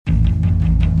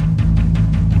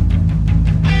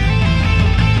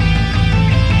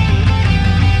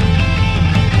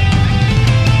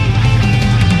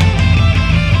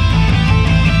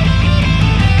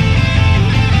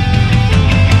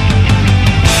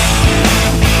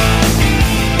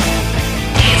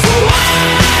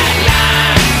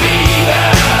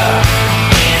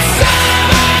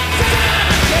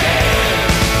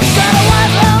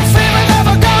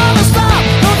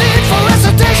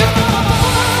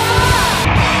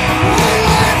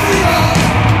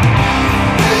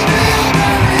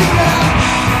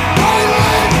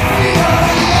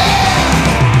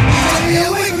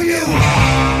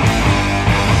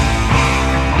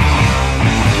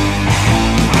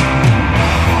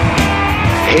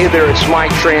Hey there, it's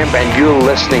Mike Tramp, and you're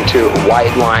listening to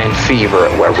White Line Fever,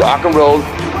 where rock and roll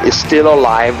is still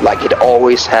alive like it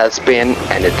always has been,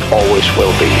 and it always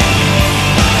will be.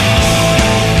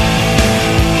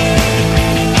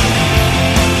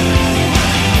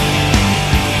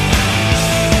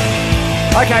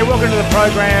 Okay, welcome to the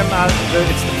program.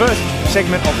 It's the first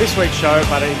segment of this week's show,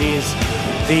 but it is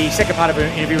the second part of an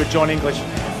interview with John English.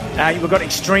 We've got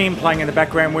Extreme playing in the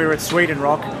background. We're at Sweden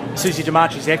Rock. Susie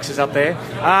DiMarchi's ex is up there.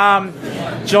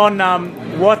 John,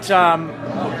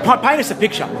 paint us a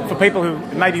picture for people who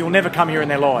maybe will never come here in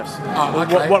their lives.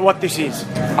 Okay. What this is.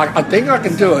 I think I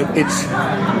can do it. It's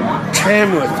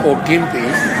Tamworth or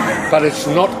Gympie, but it's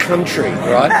not country,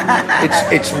 right?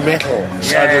 It's metal.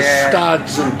 So there's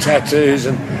studs and tattoos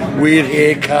and weird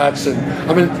haircuts, and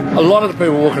I mean, a lot of the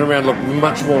people walking around look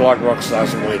much more like rock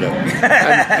stars than we do.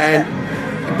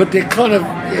 But they're kind of,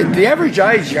 the average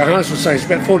age, Johannes was saying, is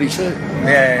about 42.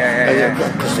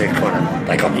 Because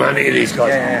they got money, these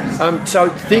guys. So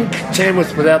think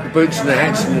Tamworth without the boots and the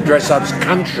hats and the dress-ups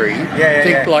country.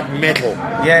 Think like metal.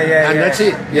 And that's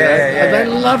it. And they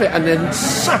love it. And they're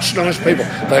such nice people.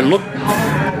 They look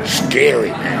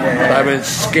scary. I mean,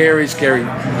 scary.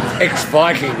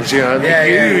 Ex-Vikings, they're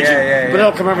huge. But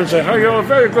they'll come up and say, "Oh, you had a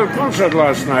very good concert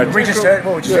last night." We just heard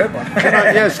one.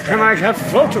 Can I have a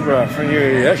photograph of you?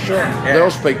 Yeah, sure.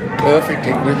 They'll speak perfect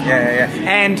English.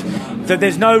 And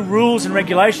there's no rules and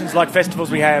regulations like festivals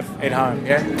we have at home.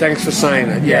 Thanks for saying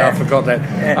that. I forgot that.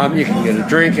 You can get a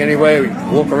drink anywhere. You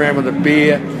can walk around with a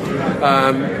beer.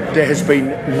 There has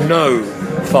been no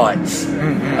fights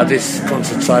at this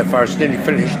concert so far. It's nearly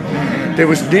finished. There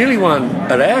was nearly one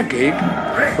at our gig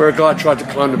where a guy tried to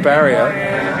climb the barrier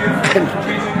and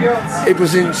it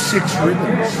was in 6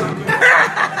 ribbons.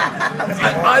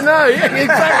 I know,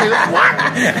 exactly. What?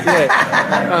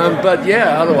 But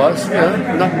otherwise,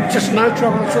 just no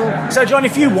trouble at all. So, John,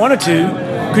 if you wanted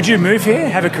to, could you move here,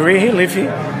 have a career here, live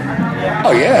here?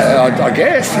 Oh, yeah, I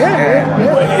guess,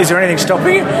 Is there anything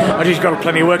stopping you? I just got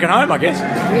plenty of work at home, I guess.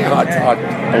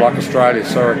 I like Australia,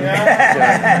 sorry.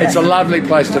 It's a lovely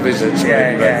place to visit,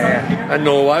 Sweden. And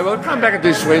Norway. We'll come back and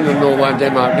do Sweden and Norway and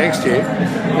Denmark next year.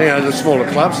 The smaller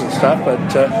clubs and stuff, but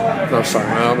I'm sorry,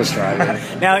 I'm Australian.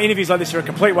 Now, interviews like this are a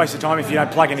complete waste of time if you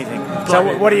don't plug anything.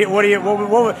 So, what are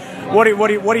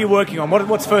you working on?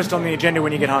 What's first on the agenda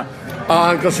when you get home?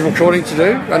 I've got some recording to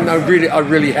do, and I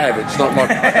really have. It's not like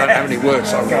I don't have any work,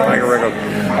 so I'm going to make a record.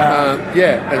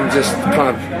 And just kind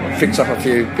of fix up a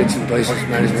few bits and pieces,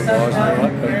 management-wise and all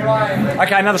that.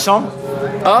 Okay, another song?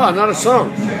 Another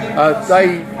song.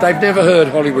 They've never heard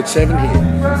Hollywood 7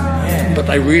 here, but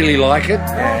they really like it.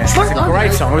 It's a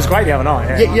great song. It was great the other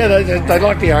night. They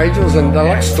like the Angels, and they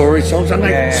like story songs, and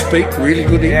they speak really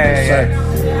good English. So,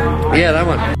 that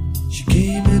one. She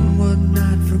came in one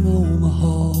night from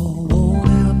Omaha, worn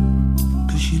out,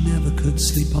 'cause she never could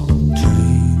sleep on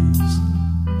trains.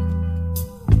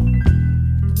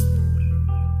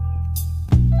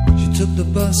 She took the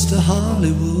bus to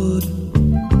Hollywood,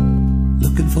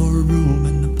 looking for a room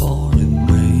in the pouring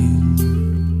rain.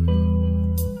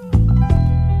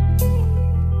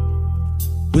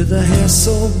 With her hair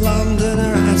so blonde and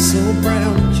her eyes so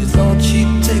brown, she thought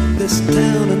she'd take this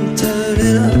town and turn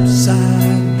it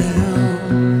upside down.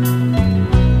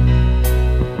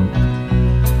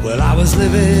 Well, I was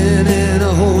living in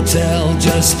a hotel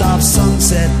just off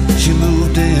Sunset. She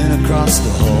moved in across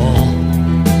the hall.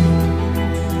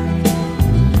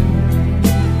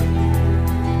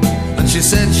 And she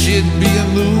said she'd be a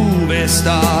movie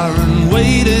star and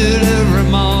waited every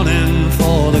morning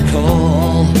for the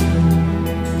call.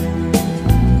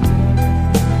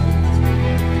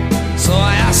 So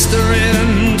I asked her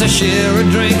in to share a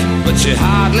drink, but she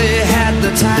hardly had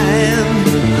the time.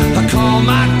 A call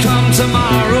might come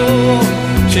tomorrow.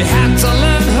 She had to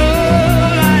learn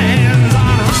her lines.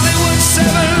 On Hollywood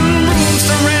 7, rooms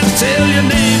to rent till your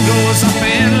name goes up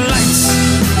in lights.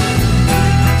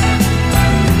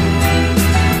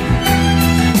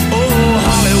 Oh,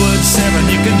 Hollywood 7,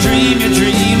 you can dream your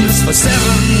dreams for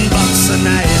 $7 a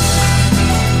night.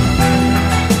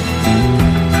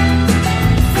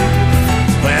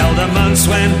 The months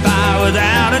went by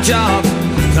without a job.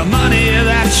 The money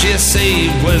that she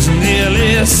saved was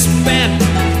nearly spent.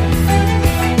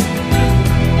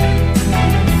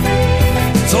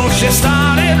 So she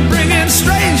started bringing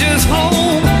strangers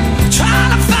home,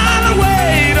 trying to find a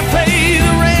way to pay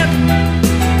the rent.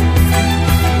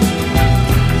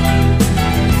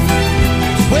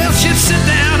 Well, she'd sit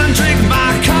down and drink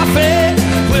my coffee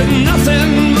with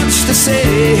nothing much to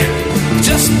say,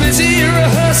 just busy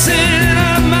rehearsing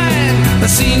her mind the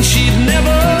scene she'd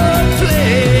never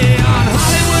play. On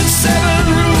Hollywood 7,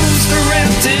 rooms to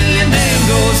rent till your name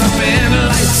goes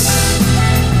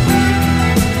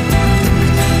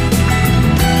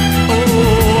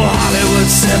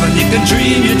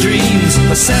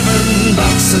 $7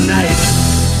 a night.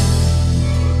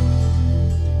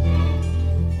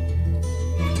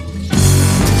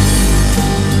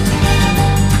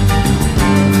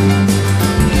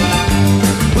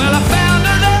 Well, I found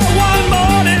her there one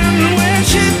morning when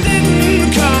she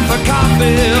didn't come for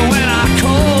coffee when I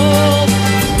called.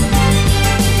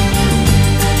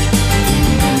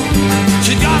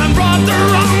 She got and brought the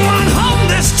wrong one home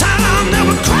this time. There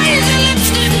were crazy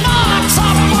lipstick marks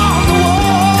all along the wall.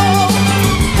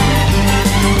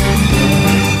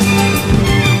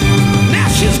 Now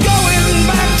she's going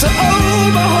back to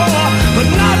overhaul, but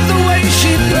not the way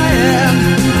she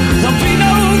planned. There'll be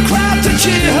no crowd to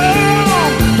cheer her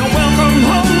on, no welcome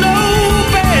home, no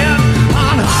band.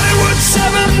 On Hollywood,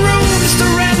 7 rooms to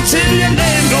rent till your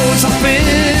name goes up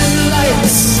in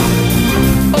lights.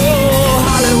 Oh,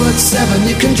 Hollywood 7,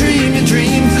 you can dream your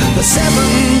dream for $7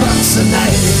 a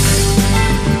night.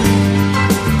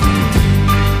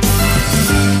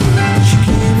 She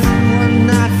came in one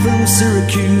night from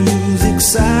Syracuse,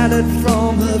 excited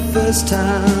from her first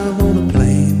time on a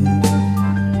plane.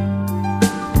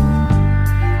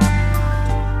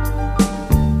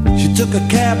 She took a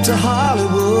cab to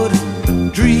Hollywood,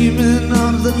 dreaming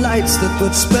of the lights that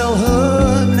would spell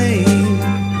her name.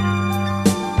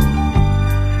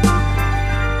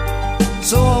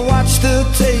 So I watched her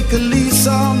take a lease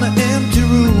on the empty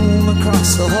room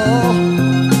across the hall,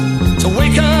 to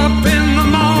wake up in the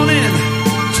morning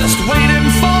just waiting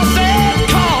for that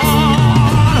call.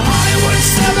 Hollywood,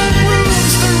 7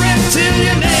 rooms to rent till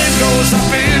your name goes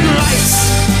up in lights.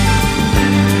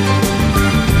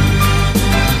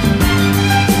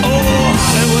 Oh,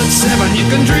 Hollywood 7, you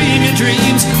can dream your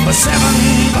dreams for $7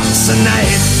 a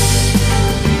night.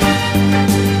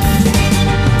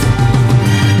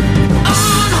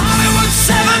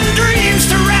 Dreams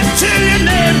to rent till your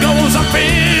name goes up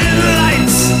in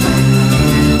lights.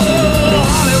 Oh,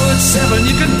 Hollywood 7,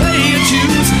 you can pay your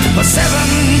dues for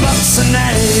 $7 a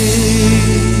night.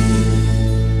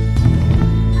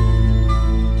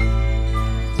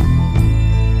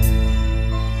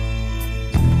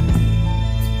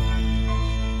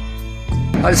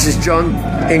 Hi, this is John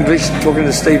English talking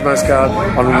to Steve Muscard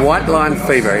on White Line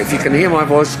Fever. If you can hear my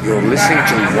voice, you're listening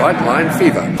to White Line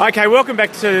Fever. Okay, welcome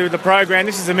back to the program.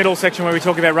 This is the middle section where we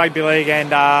talk about rugby league,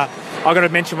 and I've got to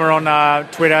mention we're on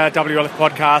Twitter, WLF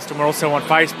Podcast, and we're also on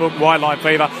Facebook, White Line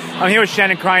Fever. I'm here with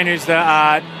Shannon Crane, who's we're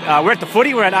at the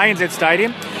footy, we're at ANZ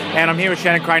Stadium, and I'm here with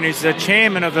Shannon Crane, who's the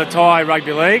chairman of the Thai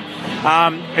Rugby League.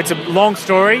 It's a long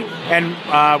story, and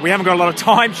we haven't got a lot of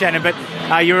time, Shannon, but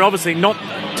you're obviously not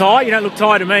Thai. You don't look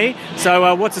Thai to me.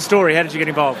 So what's the story? How did you get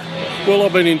involved? Well,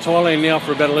 I've been in Thailand now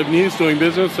for about 11 years doing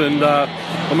business, and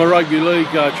I'm a rugby league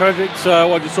tragic,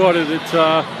 so I decided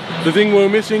that the thing we were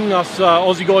missing, us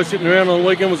Aussie guys sitting around on the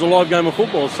weekend, was a live game of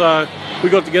football. So we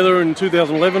got together in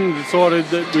 2011 and decided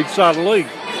that we'd start a league.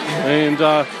 And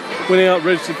went out,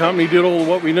 registered the company, did all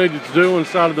what we needed to do and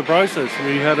started the process.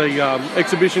 We had a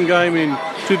exhibition game in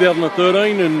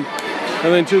 2013, and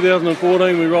then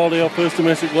 2014 we rolled our first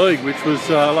domestic league, which was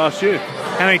last year.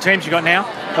 How many teams you got now?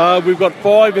 We've got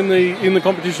 5 in the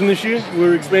competition this year. We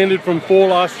were expanded from 4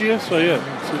 last year, so yeah.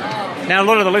 Now, a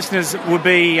lot of the listeners would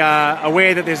be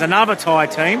aware that there's another Thai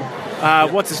team.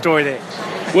 What's the story there?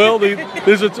 Well,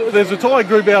 there's a Thai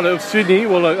group out of Sydney,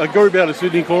 a group out of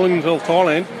Sydney calling themselves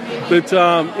Thailand, but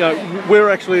we're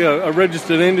actually a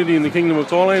registered entity in the Kingdom of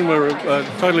Thailand. We're a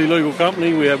totally legal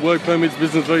company. We have work permits,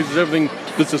 business visas, everything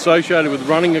that's associated with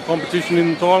running a competition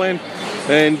in Thailand.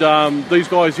 And these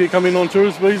guys here come in on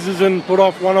tourist visas and put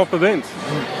off one-off events.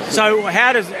 So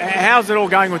how's it all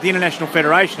going with the International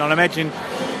Federation? I imagine,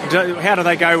 how do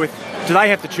they go with... Do they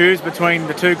have to choose between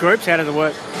the two groups? How does it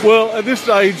work? Well, at this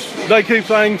stage, they keep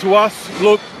saying to us,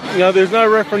 look, there's no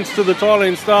reference to the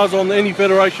Thailand Stars on any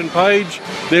federation page.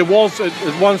 There was, at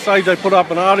one stage, they put up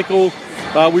an article.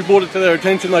 We brought it to their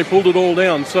attention. They pulled it all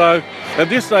down. So at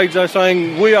this stage, they're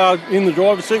saying we are in the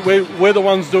driver's seat. We're the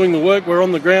ones doing the work. We're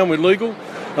on the ground. We're legal.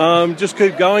 Just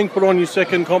keep going. Put on your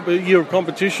second year of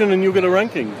competition and you'll get a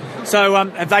ranking. So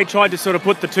have they tried to sort of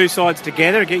put the two sides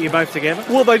together, get you both together?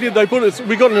 Well, they did.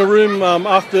 We got in a room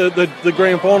after the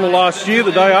grand final last year,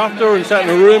 the day after, and sat in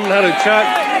a room and had a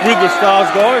chat with the Stars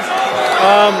guys.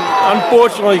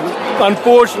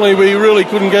 Unfortunately, we really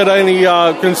couldn't get any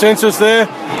consensus there.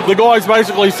 The guys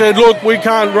basically said, look, we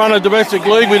can't run a domestic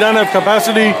league. We don't have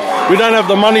capacity. We don't have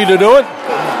the money to do it.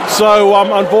 So,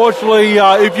 unfortunately,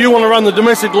 if you want to run the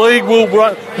domestic league, we'll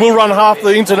run half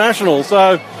the international.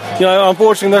 So,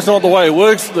 unfortunately, that's not the way it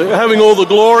works. Having all the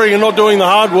glory and not doing the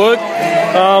hard work.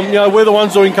 We're the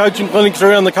ones doing coaching clinics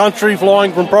around the country,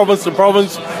 flying from province to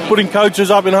province, putting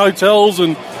coaches up in hotels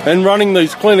and and running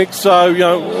these clinics. So,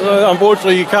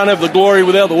 unfortunately, you can't have the glory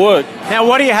without the work. Now,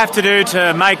 what do you have to do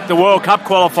to make the World Cup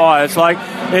qualifiers? Like,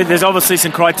 there's obviously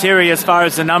some criteria as far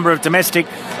as the number of domestic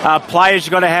players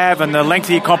you've got to have and the length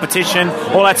of your competition,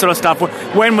 all that sort of stuff.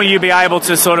 When will you be able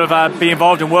to sort of be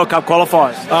involved in World Cup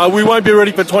qualifiers? We won't be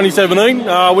ready for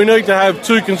 2017. We need to have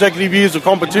 2 consecutive years of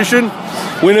competition.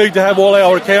 We need to have all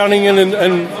our accounting and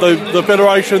the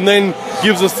Federation then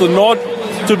gives us the nod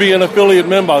to be an affiliate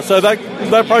member. So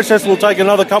that process will take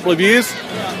another couple of years,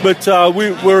 but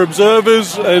we're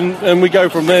observers and we go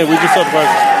from there. We just start the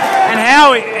process. And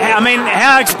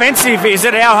how expensive is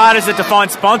it? How hard is it to find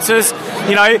sponsors?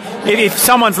 If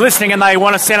someone's listening and they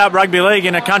want to set up rugby league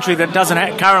in a country that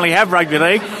doesn't currently have rugby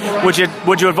league, would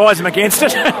you advise them against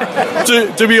it?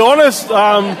 To be honest,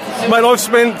 mate, I've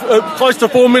spent close to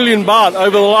 4 million baht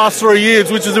over the last 3 years,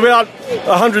 which is about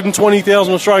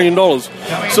 120,000 Australian dollars.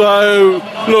 So,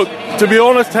 look, to be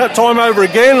honest, time over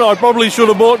again, I probably should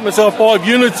have bought myself 5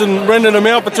 units and rented them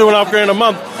out for $2,500 a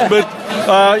month. But,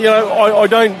 I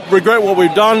don't regret what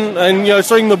we've done. And,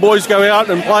 seeing the boys go out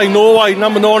and play Norway,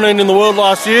 number 19 in the world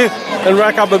last year, and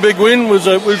rack up a big win was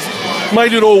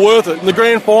made it all worth it. And the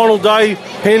grand final day,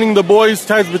 handing the boys,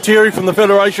 Taz Bateri from the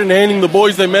Federation, handing the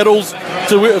boys their medals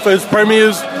as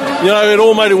premiers, it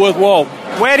all made it worthwhile.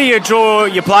 Where do you draw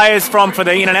your players from for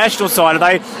the international side? Are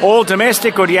they all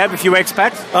domestic or do you have a few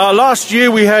expats? Last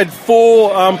year we had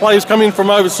 4 players come in from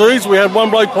overseas. We had one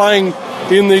bloke playing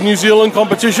in the New Zealand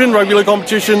competition, rugby league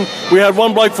competition. We had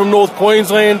one bloke from North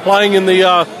Queensland playing in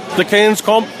the Cairns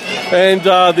comp, and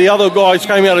the other guys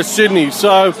came out of Sydney.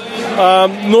 So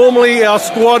normally our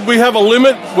squad, we have a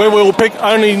limit where we'll pick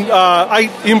only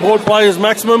 8 import players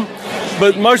maximum,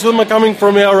 but most of them are coming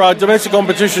from our domestic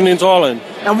competition in Thailand.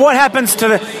 And what happens to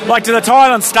the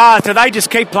Thailand Stars? Do they just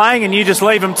keep playing and you just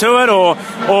leave them to it, or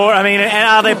and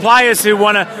are there players who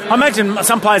want to? I imagine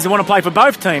some players who want to play for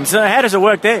both teams. How does it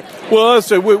work there? Well,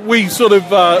 so we sort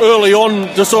of early on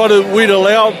decided we'd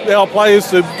allow our players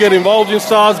to get involved in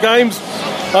Stars games.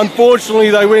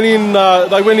 Unfortunately, they went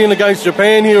in against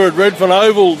Japan here at Redfern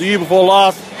Oval the year before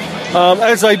last,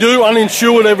 as they do,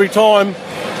 uninsured every time.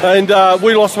 And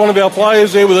we lost one of our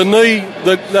players there with a knee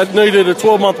that needed a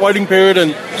 12-month waiting period,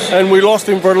 and we lost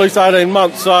him for at least 18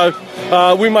 months. So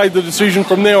we made the decision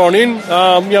from there on in.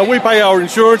 We pay our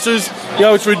insurances.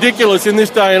 It's ridiculous in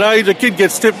this day and age. A kid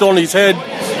gets tipped on his head.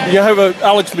 You have an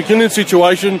Alex McKinnon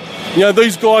situation.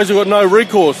 These guys have got no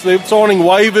recourse. They're signing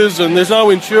waivers and there's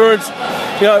no insurance.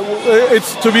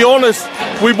 It's, to be honest,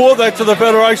 we brought that to the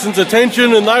Federation's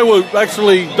attention and they were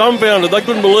actually dumbfounded. They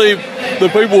couldn't believe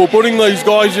that people were putting these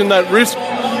guys in that risk.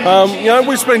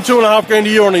 We spend $2,500 a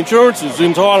year on insurances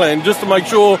in Thailand just to make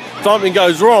sure if something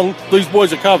goes wrong, these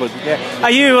boys are covered. Yeah.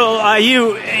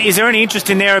 Is there any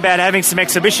interest in there about having some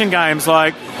exhibition games?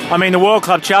 The World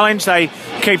Club Challenge, they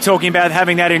keep talking about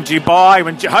having that in Dubai,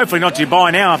 hopefully not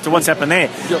Dubai now after what's happened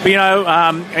there. Yep.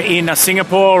 But, in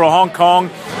Singapore or Hong Kong,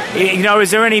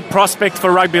 is there any prospect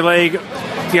for rugby league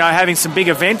having some big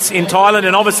events in Thailand?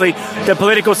 And obviously the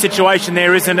political situation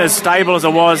there isn't as stable as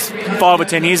it was 5 or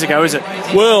 10 years ago, is it?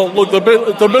 Well, look, the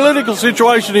political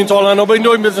situation in Thailand, I've been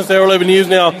doing business there 11 years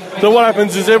now, so what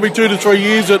happens is every 2 to 3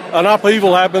 years an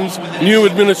upheaval happens, new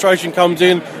administration comes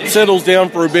in, settles down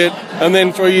for a bit, and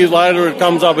then 3 years later it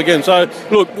comes up again. So,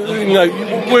 look,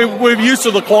 we're used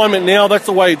to the climate now, that's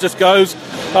the way it just goes.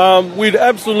 We'd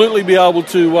absolutely be able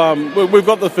to, we've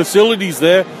got the facilities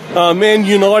there. Man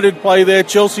United play there,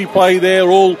 Chelsea play there,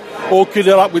 all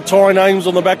kitted up with Thai names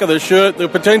on the back of their shirt. The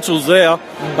potential's there.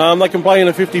 They can play in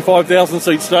a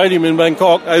 55,000-seat stadium in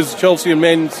Bangkok, as Chelsea and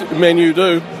Man U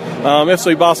do.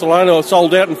 FC Barcelona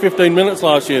sold out in 15 minutes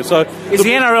last year. So is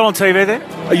the NRL on TV there?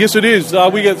 Yes, it is.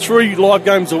 We get 3 live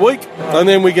games a week, and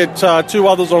then we get 2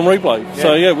 others on replay. Yeah.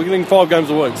 So, we're getting 5 games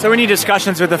a week. So in your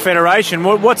discussions with the Federation,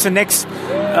 what's the next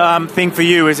thing for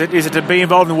you? Is it to be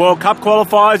involved in the World Cup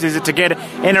qualifiers? Is it to get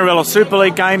NRL or Super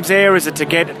League games there? Is it to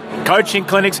get coaching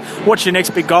clinics? What's your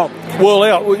next big goal? Well,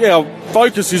 our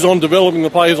focus is on developing the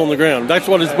players on the ground. That's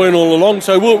what it's been all along.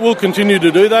 So we'll continue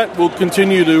to do that. We'll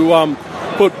continue to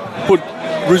put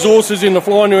resources into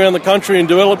flying around the country and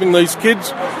developing these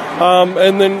kids.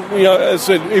 And then, as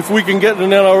I said, if we can get an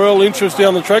NRL interest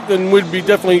down the track, then we'd be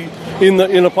definitely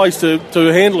in a place to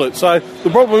handle it. So the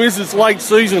problem is it's late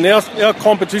season. Our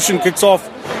competition kicks off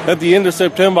at the end of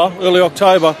September, early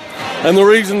October. And the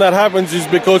reason that happens is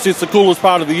because it's the coolest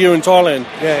part of the year in Thailand.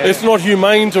 Yeah. It's not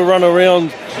humane to run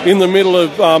around in the middle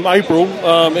of April.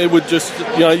 It would just,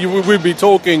 we'd be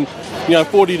talking,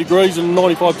 40 degrees and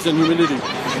 95% humidity.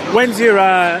 When's your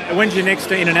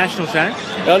next international, Shannon?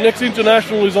 Our next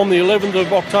international is on the 11th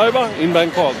of October in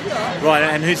Bangkok. Right,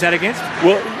 and who's that against?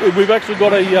 Well, we've actually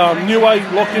got a New A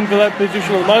locked in for that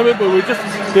position at the moment, but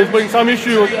there's been some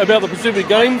issue about the Pacific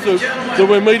Games, so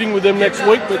we're meeting with them next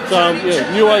week. But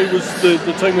New A was the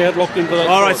team we had locked in for that.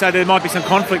 All right, so there might be some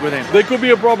conflict with them. There could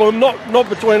be a problem, not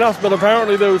between us, but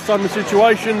apparently there was some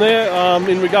situation there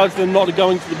in regards to them not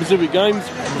going to the Pacific Games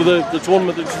for the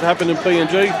tournament that's happened in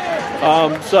PNG.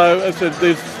 So, as I said,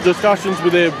 there's discussions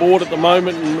with their board at the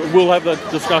moment, and we'll have that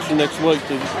discussion next week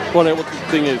to find out what the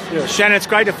thing is. Yeah. Shannon, it's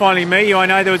great to finally meet you. I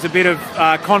know there was a bit of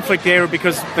conflict there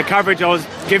because the coverage I was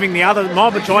giving the other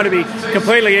mob were trying to be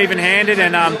completely even-handed,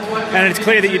 and it's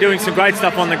clear that you're doing some great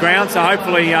stuff on the ground. So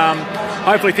hopefully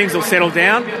things will settle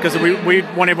down, because we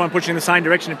want everyone pushing in the same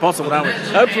direction if possible, don't we?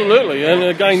 Absolutely, and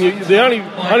again, the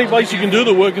only place you can do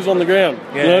the work is on the ground.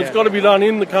 It's got to be done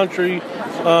in the country,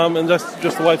 and that's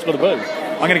just the way it's got to be.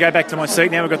 I'm going to go back to my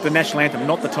seat now. We've got the national anthem,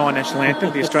 not the Thai national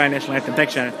anthem, the Australian national anthem.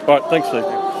 Thanks, Shannon. All right, thanks, Steve.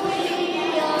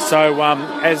 So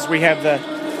as we have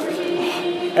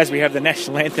the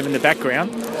national anthem in the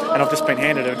background, and I've just been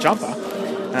handed a jumper.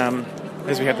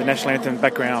 As we have the national anthem in the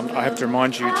background, I have to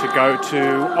remind you to go to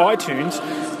iTunes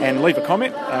and leave a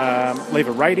comment, leave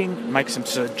a rating, make some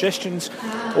suggestions.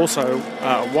 Also,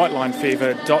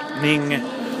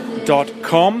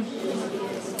 whitelinefever.ning.com.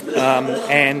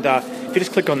 And if you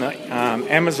just click on the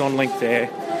Amazon link there,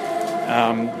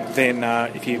 then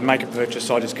if you make a purchase,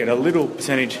 I just get a little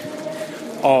percentage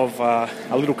of a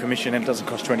little commission, and it doesn't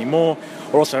cost you any more.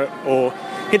 Or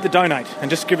hit the donate and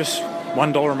just give us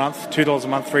 $1 a month, $2 a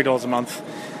month, $3 a month.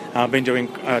 I've been doing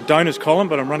a donors column,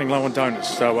 but I'm running low on donors.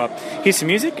 So here's some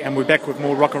music, and we're back with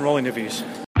more rock and roll interviews.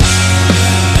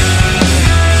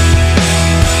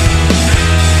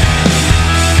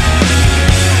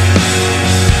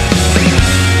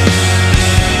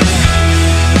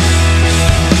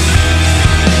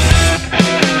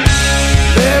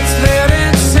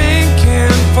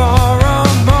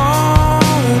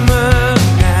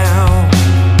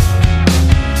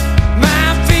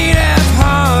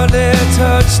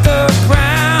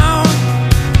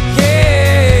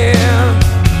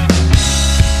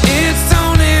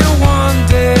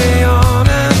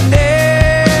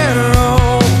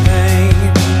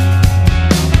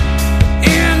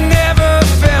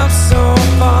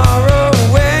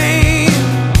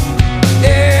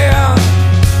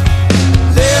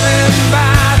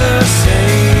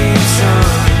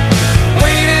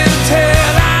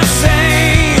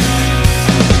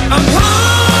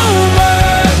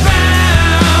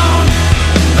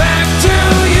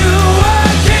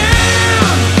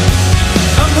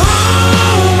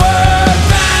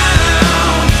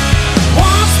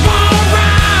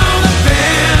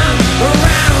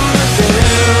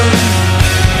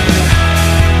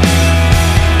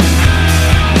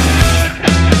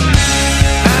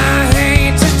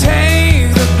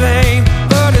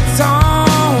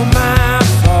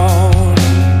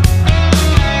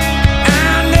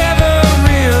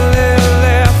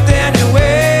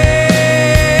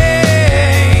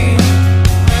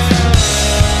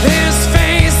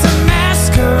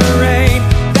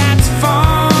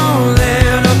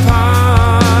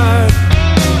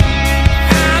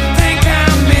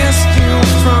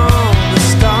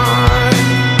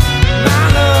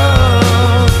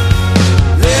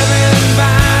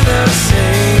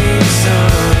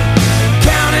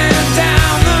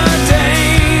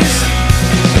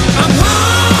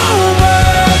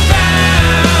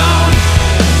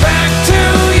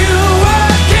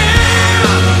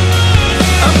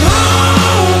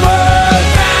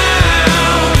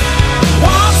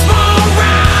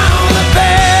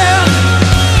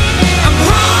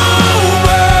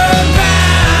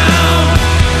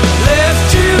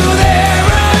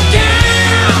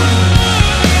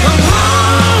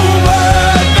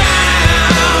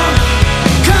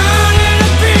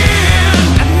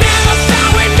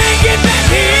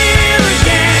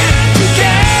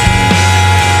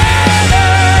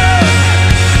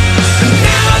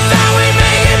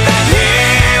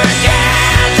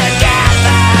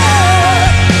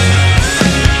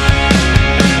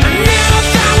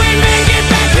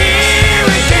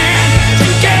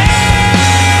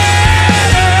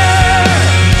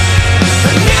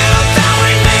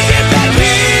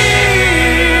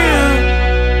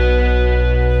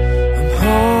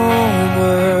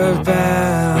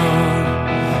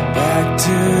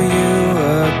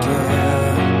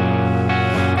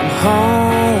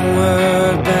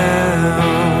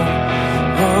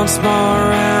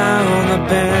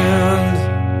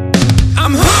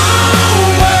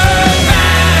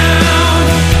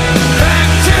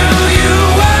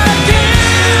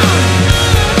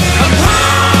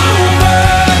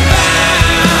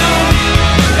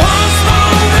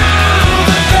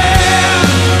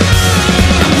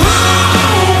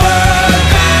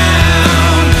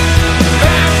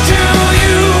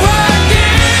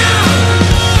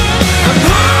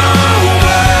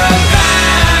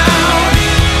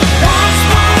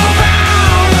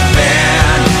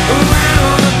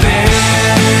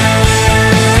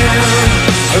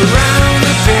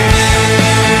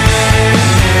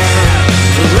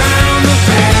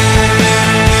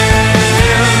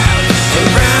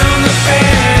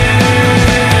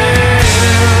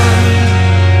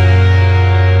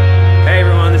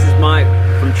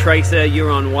 Tracer.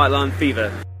 You're on White Line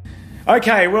Fever.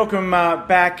 Okay, welcome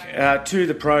back to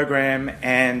the program,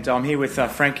 and I'm here with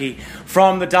Frankie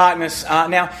from The Darkness.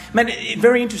 Now, man,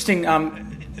 very interesting.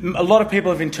 A lot of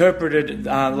people have interpreted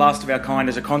Last of Our Kind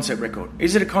as a concept record.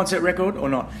 Is it a concept record or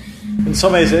not? In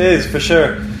some ways it is, for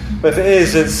sure. But if it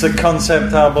is, it's a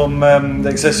concept album that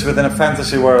exists within a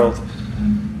fantasy world.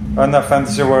 And that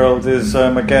fantasy world is,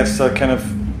 I guess, a kind of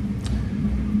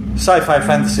sci-fi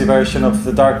fantasy version of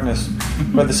The Darkness.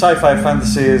 But the sci-fi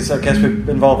fantasy is, I guess, would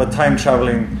involve a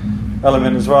time-travelling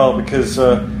element as well, because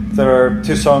there are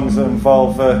two songs that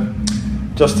involve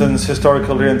Justin's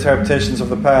historical reinterpretations of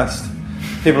the past.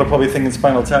 People are probably thinking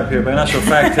Spinal Tap here, but in actual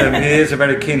fact, he is a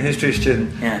very keen history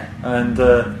student. Yeah. And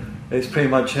it's pretty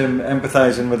much him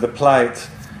empathising with the plight,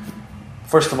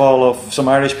 first of all, of some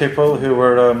Irish people who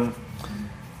were,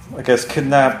 I guess,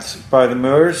 kidnapped by the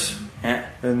Moors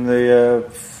in the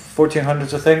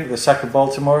 1400s, I think, the sack of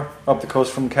Baltimore, up the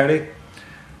coast from Kerry.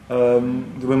 The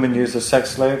women used as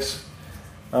sex slaves.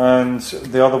 And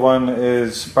the other one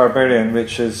is Barbarian,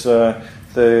 which is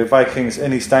the Vikings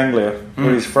in East Anglia,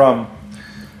 where he's from.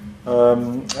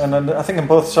 And I think in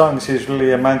both songs he's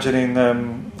really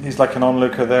imagining, he's like an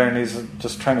onlooker there, and he's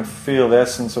just trying to feel the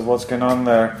essence of what's going on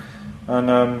there. And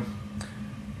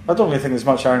I don't really think there's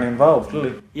much irony involved,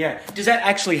 really. Yeah. Does that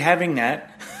actually having that,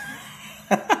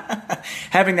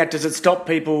 does it stop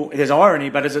people? There's irony,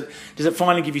 but does it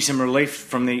finally give you some relief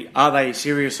from the "are they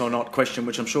serious or not" question,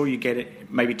 which I'm sure you get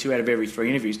it maybe 2 out of every 3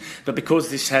 interviews. But because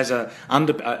this has a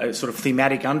sort of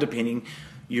thematic underpinning,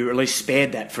 you're at least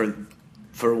spared that for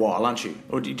a while, aren't you?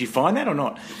 Or did you find that or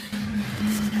not?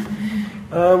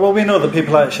 Well, we know that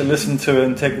people actually listen to it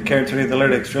and take the care to read the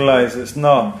lyrics, realise it's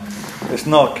not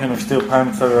kind of Steel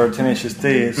Panther or Tenacious D.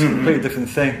 It's a completely different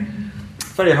thing.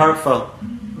 It's very heartfelt.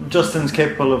 Justin's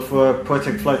capable of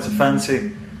poetic flights of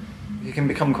fancy. He can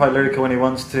become quite lyrical when he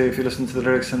wants to, if you listen to the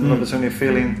lyrics in Love Is Only a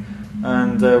Feeling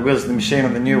and Wheels of the Machine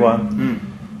on the new one.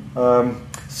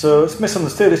 So it's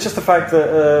misunderstood. It's just the fact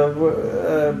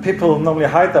that people normally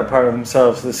hide that part of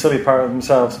themselves, the silly part of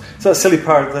themselves. It's that silly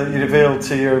part that you reveal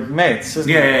to your mates,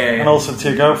 isn't it? Yeah. And also to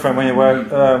your girlfriend when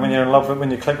you're in love with, when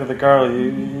you click with a girl,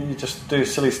 you just do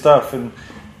silly stuff and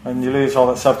you lose all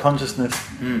that self-consciousness.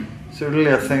 So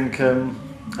really, I think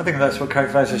that's what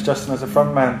characterises Justin as a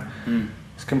frontman.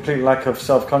 His complete lack of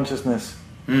self-consciousness.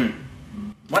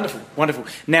 Wonderful.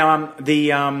 Now,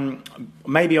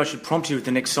 maybe I should prompt you with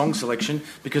the next song selection,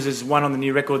 because there's one on the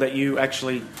new record that you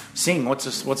actually sing. What's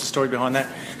the story behind that?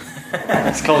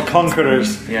 It's called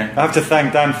Conquerors. Yeah. I have to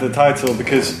thank Dan for the title,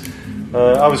 because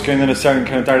I was going in a certain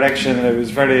kind of direction, and it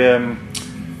was very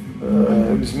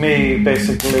it was me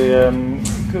basically,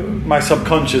 my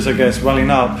subconscious, I guess, welling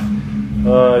up.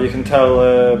 You can tell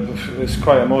it's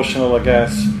quite emotional, I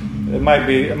guess. It might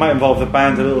involve the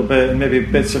band a little bit, and maybe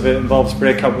bits of it involves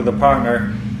breakup with a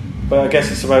partner, but I guess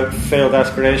it's about failed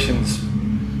aspirations.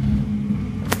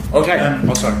 Okay.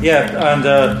 Sorry. Yeah,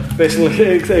 and basically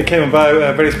it came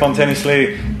about very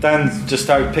spontaneously. Dan just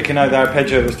started picking out the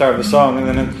arpeggio at the start of the song,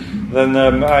 and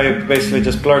then I basically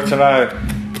just blurted out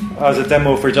as a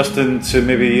demo for Justin to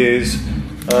maybe use.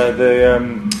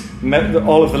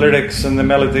 All of the lyrics and the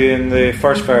melody in the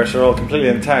first verse are all completely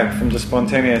intact from just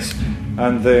spontaneous,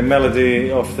 and the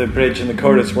melody of the bridge and the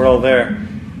chorus were all there,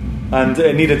 and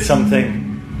it needed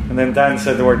something, and then Dan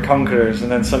said the word Conquerors,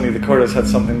 and then suddenly the chorus had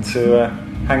something to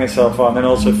hang itself on, and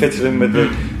also fitted in with the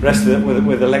rest of it,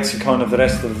 with the lexicon of the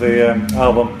rest of the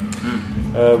album,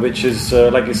 which is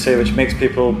like you say, which makes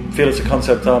people feel it's a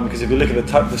concept album, because if you look at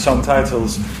the song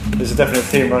titles, there's a definite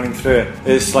theme running through it.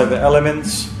 It's like the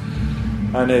elements,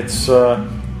 and it's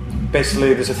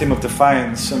basically there's a theme of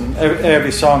defiance, and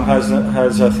every song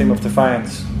has a theme of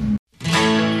defiance.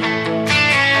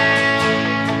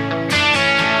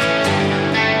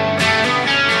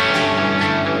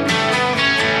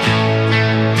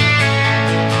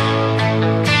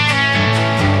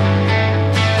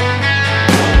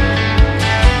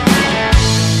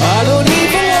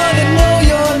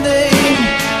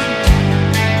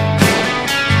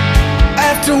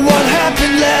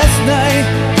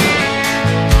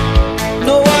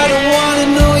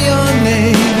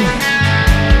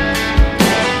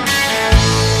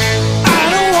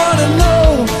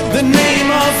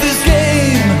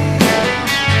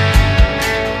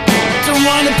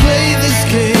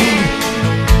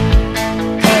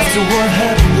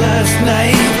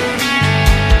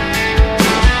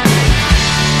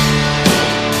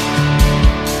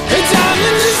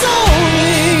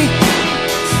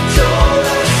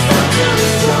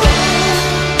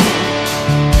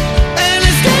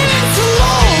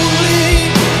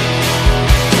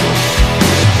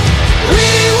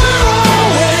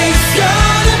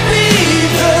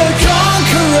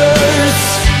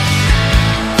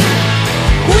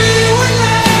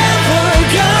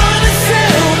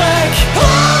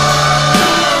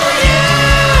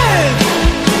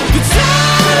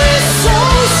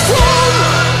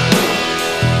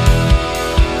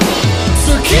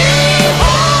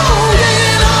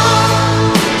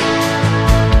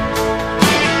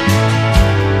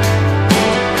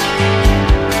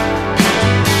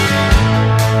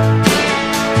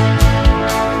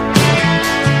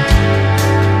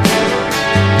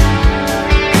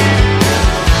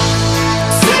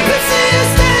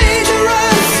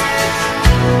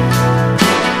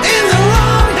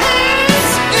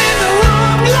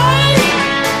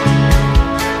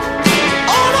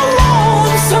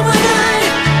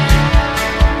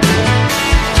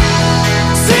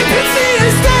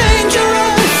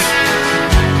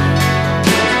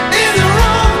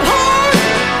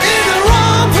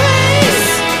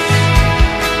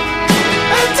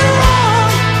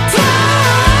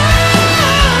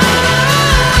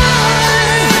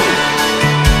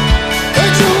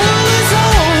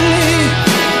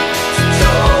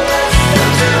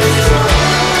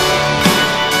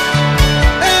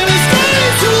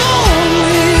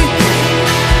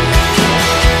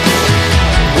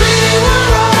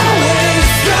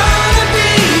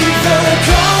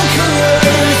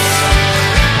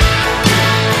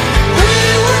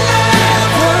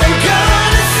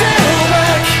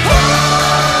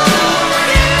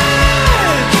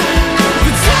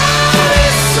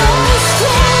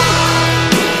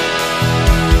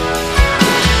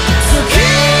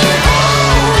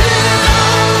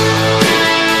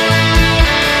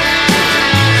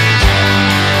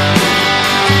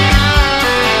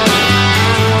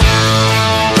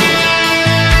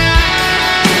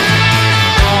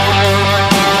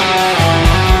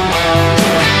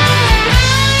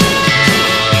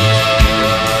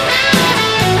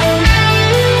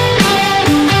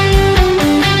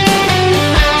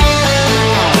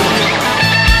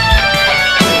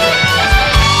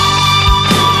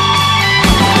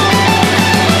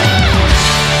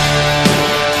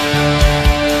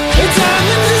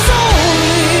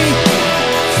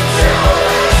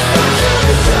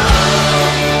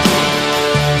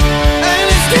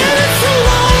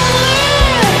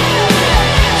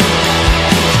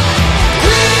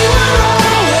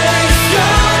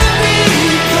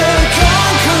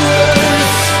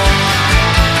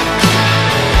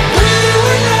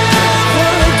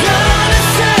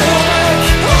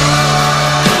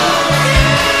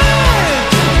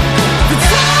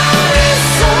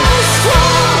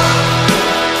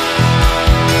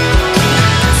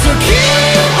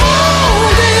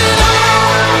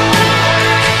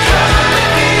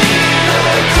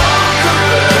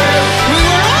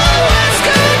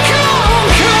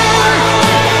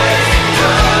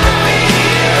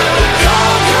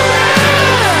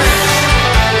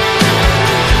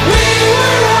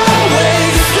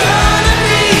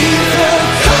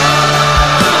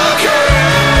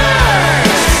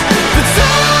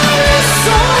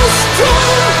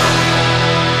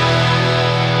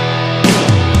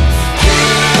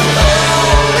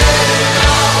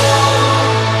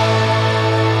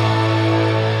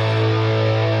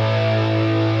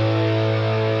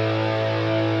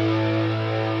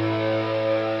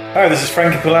 Hi, this is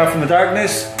Frankie Poullain from the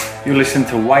Darkness. You listen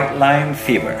to White Line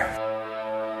Fever.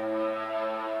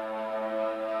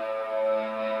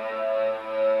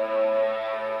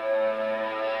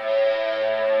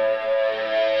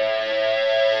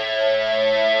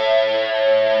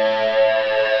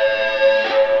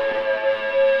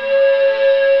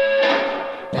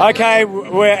 Okay,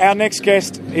 our next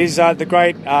guest is the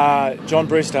great John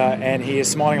Brewster, and he is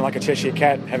smiling like a Cheshire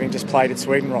cat, having just played at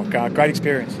Sweden Rock. Great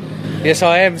experience. Yes,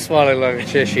 I am smiling like a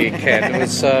Cheshire cat. It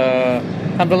was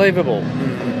unbelievable.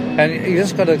 Mm-hmm. And you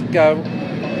just got to go,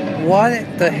 why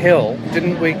the hell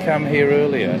didn't we come here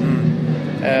earlier?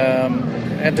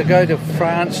 And to go to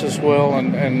France as well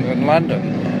and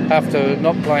London after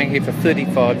not playing here for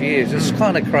 35 years, it's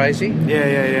kind of crazy.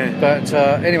 Yeah. But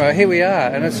anyway, here we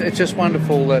are, and it's just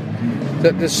wonderful that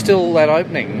there's still that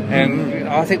opening, and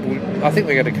I think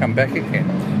we're going to come back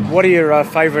again. What are your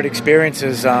favourite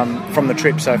experiences from the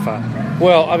trip so far?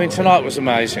 Well, I mean, tonight was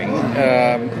amazing,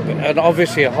 and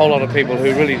obviously a whole lot of people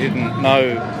who really didn't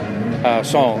know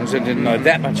songs and didn't know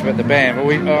that much about the band.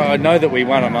 But I know that we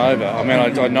won them over. I mean,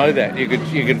 I know that you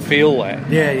could feel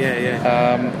that.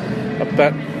 Yeah.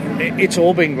 But it's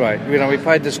all been great. You know, we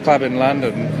played this club in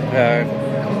London.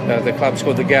 The club's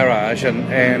called the Garage,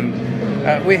 and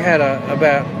we had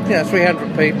about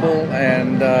 300 people,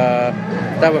 and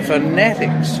they were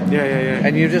fanatics. Yeah.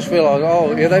 And you just realise,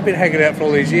 they've been hanging out for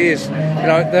all these years. You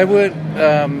know, they weren't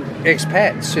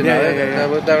expats. You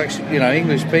know, they were actually,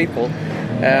 English people,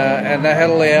 and they had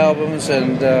all the albums,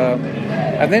 and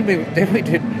then we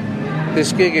did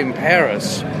this gig in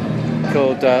Paris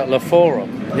called Le Forum.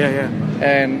 Yeah.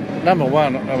 And number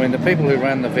one, I mean, the people who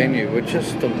ran the venue were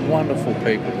just the wonderful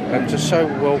people, and just so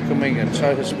welcoming, and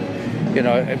so,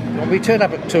 we turned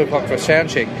up at 2 o'clock for a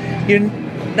sound check.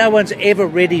 No one's ever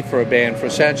ready for a band for a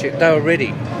sound check. They were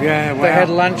ready. Yeah, wow. They had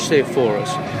lunch there for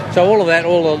us. So all of that,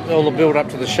 all the build up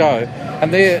to the show,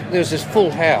 and there was this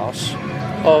full house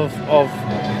of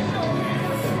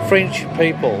French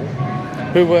people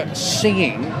who were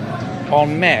singing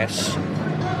en masse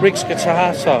Rick's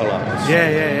guitar solos.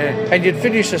 Yeah. And you'd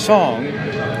finish a song,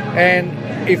 and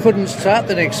you couldn't start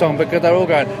the next song because they were all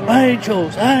going,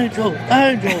 angels. And it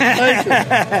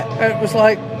was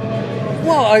like,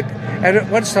 what? And at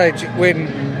one stage, when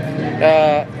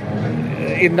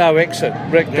in No Exit,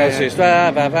 Rick does this,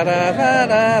 they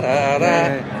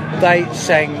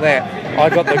sang that. I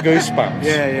got the goosebumps.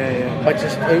 Yeah. I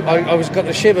got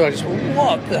the shiver. I just went,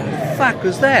 what the fuck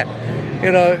was that?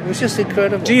 You know, it was just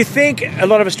incredible. Do you think a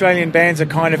lot of Australian bands are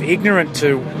kind of ignorant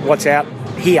to what's out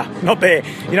here, not there?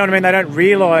 You know what I mean? They don't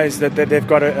realise that they've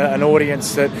got an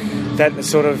audience that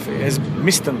sort of has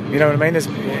missed them. You know what I mean? Is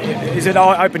it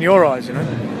open your eyes, you know?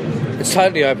 It's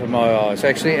totally opened my eyes,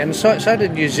 actually, and so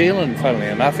did New Zealand, funnily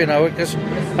enough, because,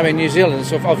 I mean, New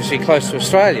Zealand's obviously close to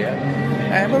Australia,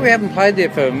 but we haven't played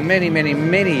there for many, many,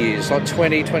 many years, like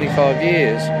 20, 25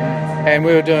 years, and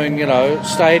we were doing,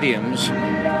 stadiums,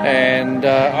 and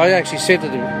I actually said to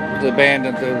the band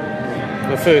at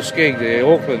the first gig, the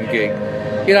Auckland gig,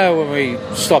 when we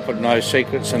stop at No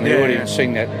Secrets and the audience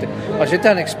sing that, I said,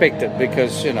 don't expect it,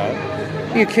 because,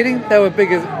 are you kidding? They were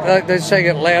bigger. They sang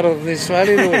it louder than the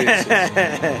Australian audience.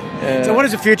 So what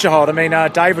does the future hold? I mean,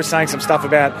 Dave was saying some stuff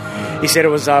about. He said it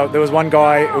was there was one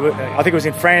guy. I think it was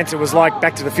in France. It was like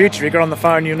Back to the Future. He got on the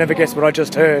phone. You'll never guess what I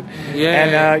just heard.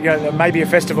 Yeah. And maybe a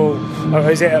festival.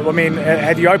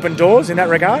 Have you opened doors in that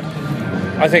regard?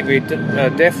 I think we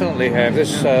definitely have.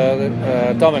 This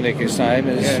Dominic, his name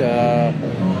is,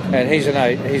 and he's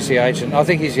the agent. I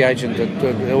think he's the agent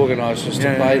that organised us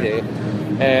to play there.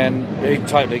 And he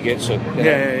totally gets it.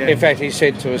 Yeah. In fact, he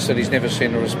said to us that he's never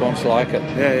seen a response like it.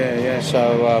 Yeah.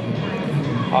 So,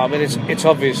 I mean, it's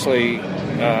obviously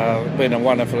been a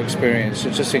wonderful experience.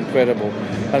 It's just incredible.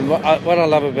 And what I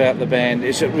love about the band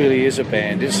is it really is a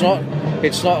band. It's not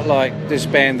like this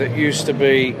band that used to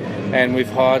be, and we've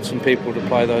hired some people to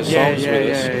play those songs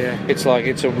with us. Yeah. It's like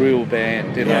it's a real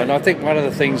band, And I think one of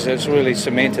the things that's really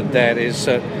cemented that is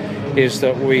that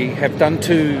we have done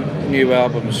 2 new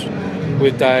albums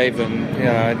with Dave, and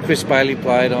Chris Bailey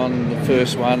played on the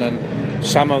first one and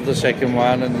some of the second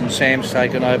one, and then Sam's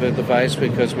taken over the bass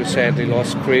because we sadly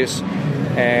lost Chris,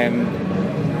 and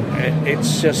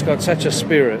it's just got such a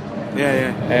spirit.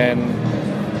 Yeah. And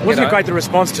wasn't it great, the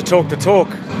response to Talk the Talk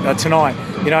tonight?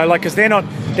 Because they've got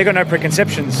no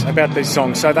preconceptions about these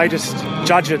songs, so they just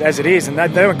judge it as it is, and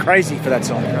they went crazy for that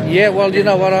song. Right? Yeah, well, you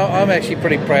know what? I'm actually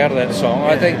pretty proud of that song.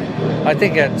 Yeah. I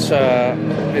think it's.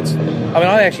 I'm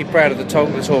actually proud of the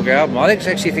Talk the Talk album. I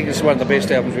actually think it's one of the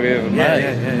best albums we've ever made.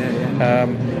 Yeah.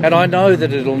 And I know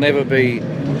that it'll never be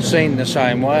seen the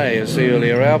same way as the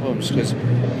earlier albums, because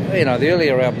the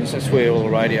earlier albums, that's where all the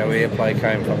radio airplay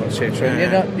came from, etc.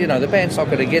 And the band's not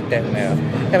going to get that now.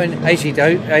 I mean,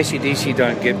 AC/DC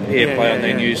don't get airplay on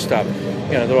their new stuff.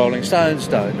 The Rolling Stones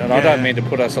don't, and I don't mean to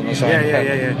put us on the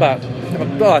same but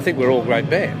I think we're all great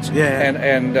bands.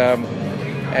 And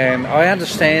I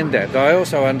understand that. I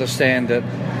also understand that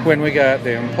when we go out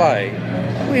there and play,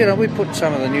 we put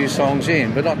some of the new songs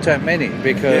in, but not that many,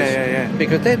 because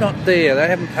they're not there. They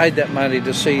haven't paid that money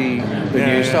to see the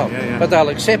new stuff, but they'll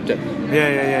accept it.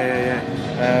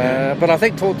 But I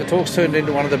think Talk the Talk's turned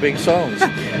into one of the big songs.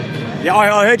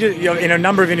 I heard you in a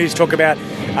number of interviews talk about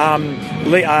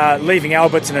leaving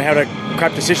Alberts and how a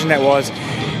crap decision that was.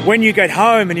 When you get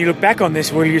home and you look back on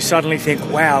this, will you suddenly think,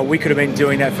 wow, we could have been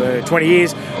doing that for 20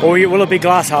 years? Or will it be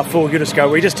glass half full? You just go,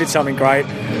 we just did something great,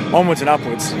 onwards and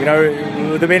upwards.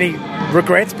 Will there be any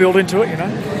regrets built into it,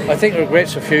 I think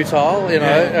regrets are futile,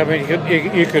 I mean,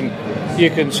 you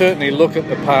can certainly look at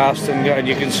the past and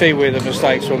you can see where the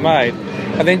mistakes were made.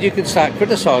 And then you can start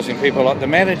criticising people like the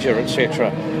manager,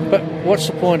 etc. But what's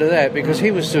the point of that? Because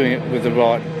he was doing it with the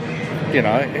right...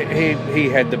 he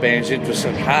had the band's interests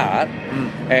at heart,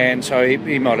 and so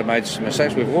he might have made some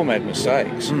mistakes. We've all made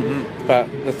mistakes. But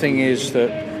the thing is that,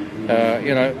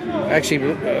 actually,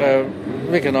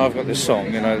 Rick and I have got this song,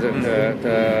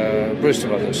 Brewster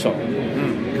got this song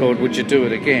called Would You Do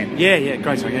It Again? Yeah,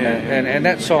 great song, And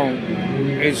that song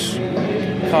is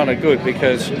kind of good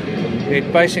because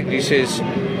it basically says,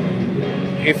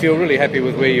 if you're really happy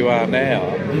with where you are now,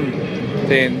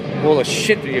 then all the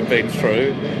shit that you've been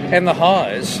through and the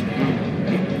highs,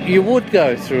 you would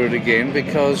go through it again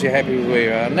because you're happy with where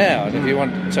you are now. And if you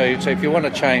want, so if you want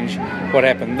to change what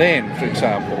happened then, for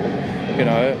example,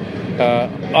 I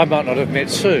might not have met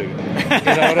Sue. You know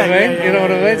what I mean? You know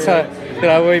what I mean? So,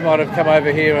 we might have come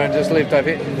over here and just lived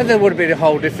over here, and there would have been a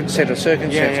whole different set of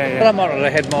circumstances. But I might not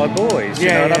have had my boys.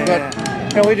 And I've got,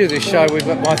 we do this show. We've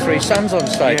got my 3 sons on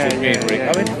stage with me and Rick.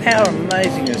 I mean, how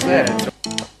amazing is that?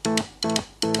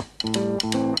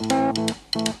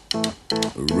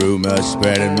 Rumors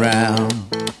spreading round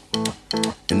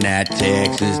in that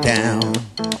Texas town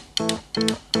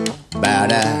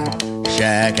about a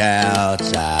shack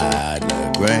outside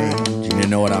LaGrange. You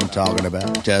know what I'm talking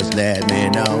about? Just let me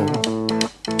know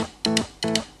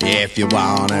if you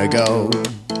wanna go to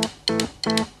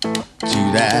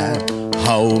that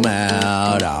home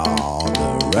out on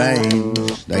the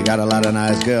range. They got a lot of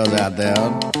nice girls out there.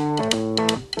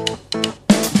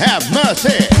 Have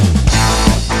mercy!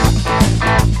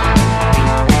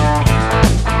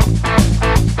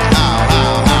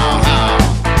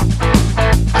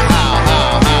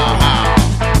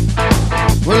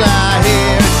 Well, I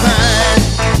hear it's fine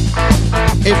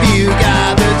if you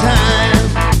got the time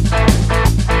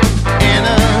and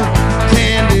a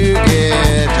time to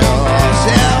get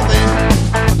yourself in.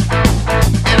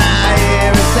 And I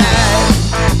hear it's sad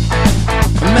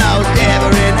most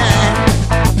every night.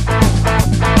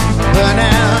 But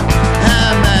now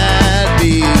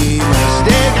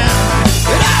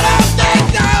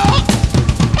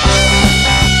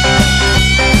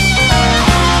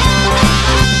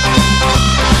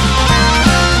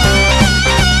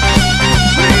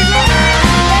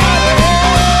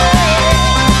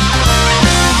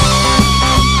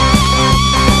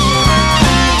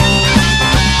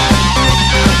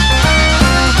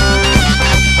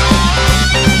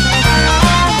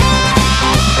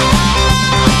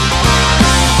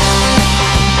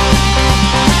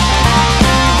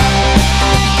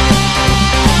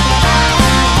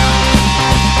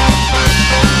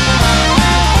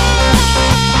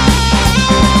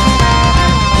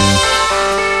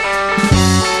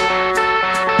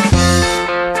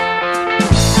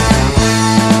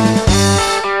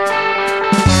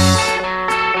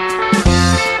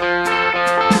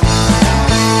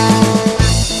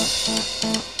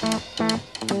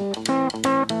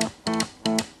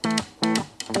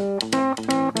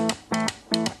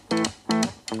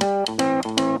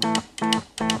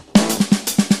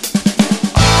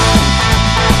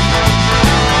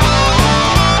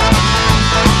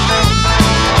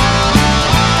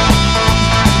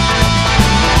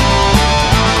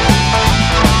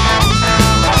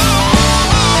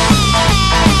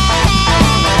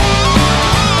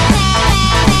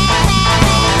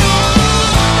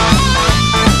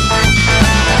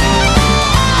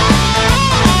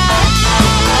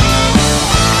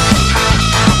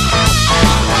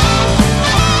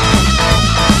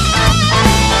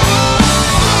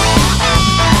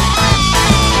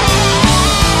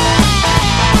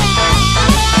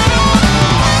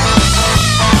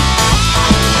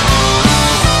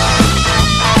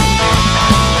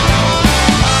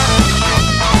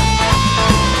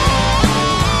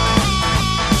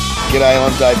G'day,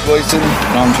 I'm Dave Boyson.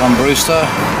 And I'm John Brewster.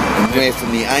 And we're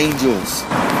from the Angels.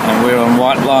 And we're on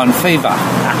White Line Fever.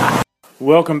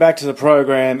 Welcome back to the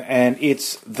program, and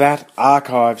it's that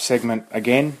archive segment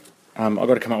again. I've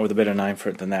got to come up with a better name for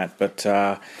it than that, but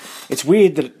it's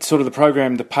weird that sort of the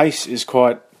program, the pace is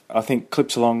quite, I think,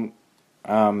 clips along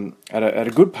at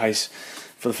a good pace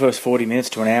for the first 40 minutes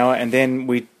to an hour, and then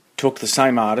we talk to the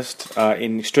same artist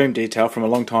in extreme detail from a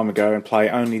long time ago and play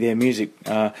only their music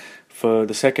for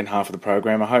the second half of the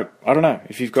program. I don't know,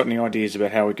 if you've got any ideas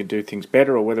about how we could do things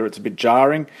better or whether it's a bit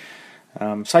jarring,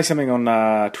 say something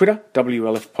on Twitter,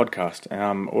 WLF Podcast,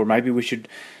 or maybe we should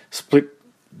split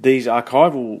these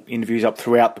archival interviews up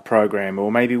throughout the program,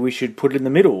 or maybe we should put it in the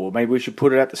middle, or maybe we should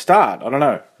put it at the start. I don't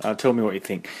know. Tell me what you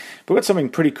think. But we've got something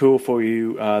pretty cool for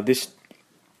you this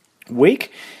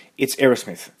week. It's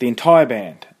Aerosmith, the entire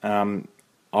band.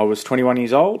 I was 21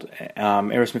 years old.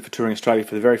 Aerosmith were touring Australia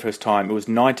for the very first time. It was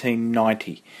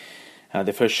 1990.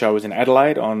 Their first show was in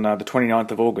Adelaide on the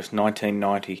 29th of August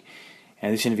 1990.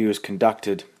 And this interview was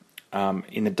conducted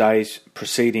in the days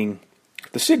preceding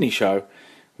the Sydney show,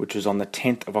 which was on the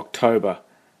 10th of October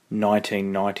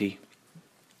 1990.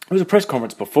 There was a press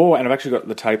conference before, and I've actually got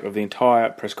the tape of the entire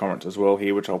press conference as well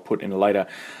here, which I'll put in a later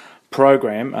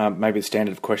program. Maybe the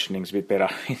standard of questioning is a bit better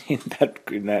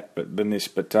than this.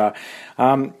 But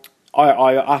I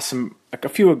asked a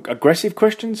few aggressive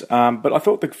questions, but I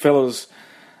thought the fellas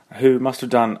who must have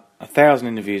done 1,000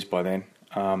 interviews by then,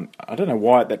 I don't know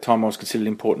why at that time I was considered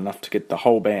important enough to get the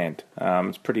whole band.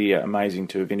 It's pretty amazing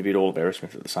to have interviewed all of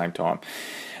Aerosmith at the same time,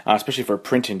 especially for a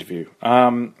print interview.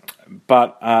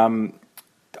 But I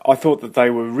thought that they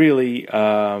were really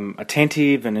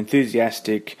attentive and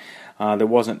enthusiastic. There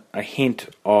wasn't a hint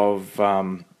of,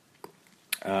 to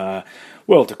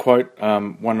quote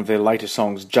one of their later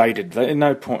songs, jaded. At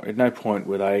no point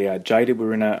were they jaded. We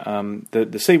were in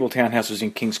the Seabull Townhouse was in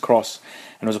King's Cross,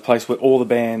 and it was a place where all the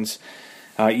bands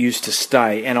used to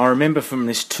stay. And I remember from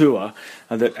this tour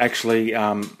that actually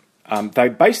they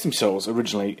based themselves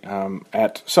originally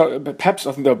but perhaps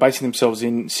I think they were basing themselves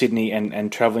in Sydney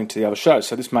and travelling to the other shows.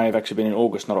 So this may have actually been in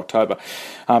August, not October.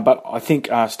 But I think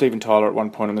Steven Tyler at one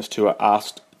point on this tour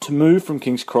asked to move from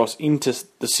King's Cross into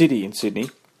the city in Sydney.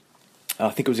 I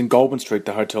think it was in Goulburn Street,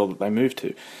 the hotel that they moved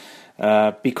to,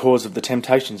 because of the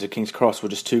temptations at King's Cross were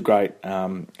just too great.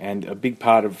 And a big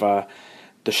part of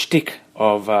the shtick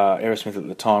of Aerosmith at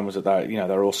the time was that they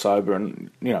were all sober,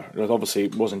 and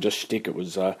it wasn't just shtick; it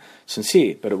was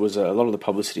sincere. But it was a lot of the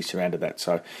publicity surrounded that.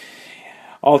 So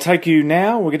I'll take you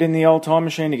now. We'll get in the old time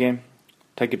machine again.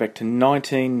 Take you back to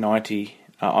 1990.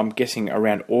 I'm guessing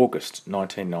around August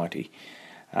 1990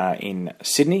 in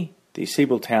Sydney, the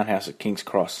Seabull Townhouse at King's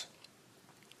Cross,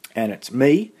 and it's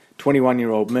me,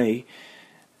 21-year-old me,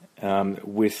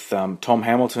 with Tom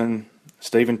Hamilton,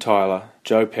 Steven Tyler,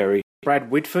 Joe Perry,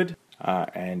 Brad Whitford,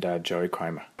 and Joey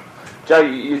Kramer. Joe,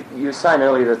 you were saying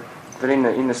earlier that in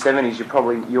the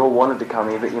 70s you all wanted to come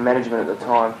here, but your management at the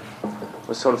time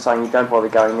was sort of saying you don't bother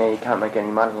going there, you can't make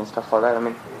any money and stuff like that. I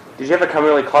mean, did you ever come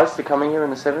really close to coming here in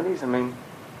the 70s? I mean,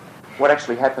 what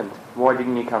actually happened? Why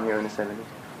didn't you come here in the 70s?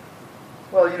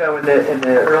 Well, in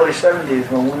the early 70s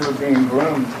when we were being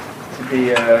groomed to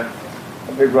be a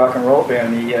big rock and roll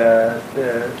band,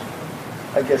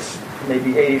 I guess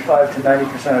maybe 85 to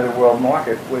 90% of the world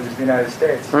market was the United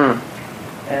States.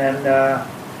 And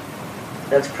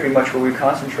that's pretty much where we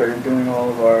concentrated doing all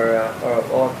of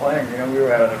our playing. We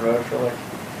were out on the road for like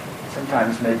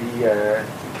sometimes maybe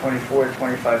 24,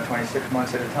 25, 26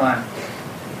 months at a time.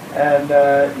 And,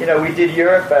 we did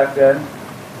Europe back then.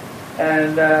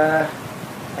 And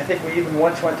I think we even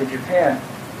once went to Japan.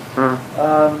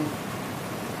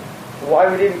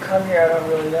 Why we didn't come here, I don't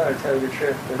really know, to tell you the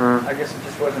truth. But I guess it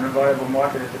just wasn't a viable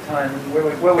market at the time. And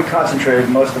where we concentrated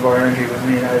most of our energy was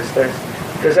in the United States,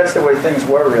 because that's the way things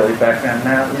were really back then.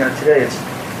 Now, today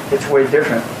it's way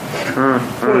different.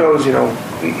 Who knows? You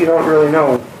don't really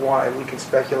know why. We can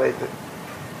speculate that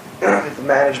the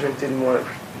management didn't want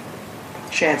a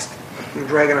chance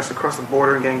dragging us across the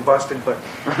border and getting busted, but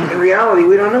in reality,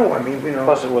 we don't know. I mean,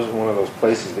 Plus, it wasn't one of those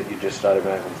places that you just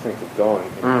automatically think of going.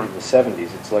 In the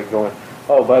 70s, it's like going,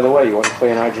 oh, by the way, you want to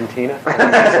play in Argentina?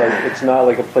 It's not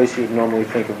like a place you'd normally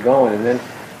think of going. And then,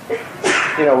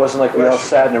 it wasn't like we all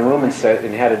sat in a room and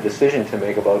had a decision to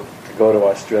make about to go to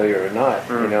Australia or not,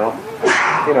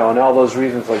 and all those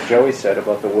reasons, like Joey said,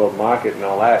 about the world market and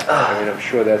all that. I mean, I'm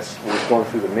sure that's what was going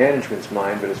through the management's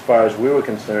mind, but as far as we were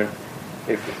concerned,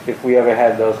 if we ever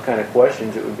had those kind of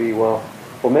questions, it would be, well,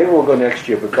 maybe we'll go next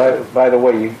year. But by the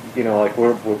way,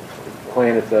 we're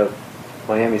playing at the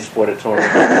Miami Sportatorium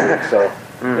next week, so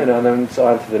then it's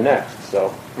on to the next.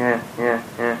 So yeah.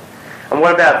 And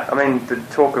what about? I mean, the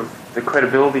talk of the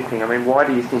credibility thing. I mean, why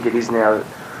do you think it is now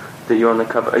that you're on the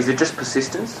cover? Is it just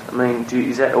persistence? I mean,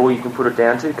 is that all you can put it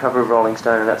down to? Cover of Rolling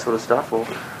Stone and that sort of stuff? Or,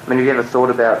 I mean, have you ever thought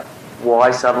about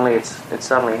why suddenly it's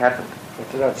suddenly happened?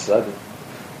 It's not sudden.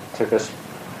 It took us.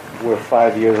 We're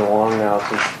 5 years along now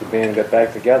since the band got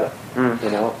back together.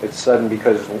 You know, it's sudden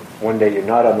because one day you're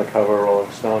not on the cover of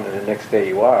Rolling Stone and the next day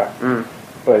you are.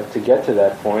 But to get to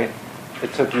that point,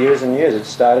 it took years and years. It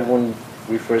started when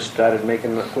we first started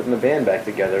putting the band back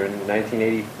together in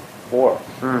 1984.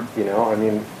 You know, I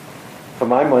mean, for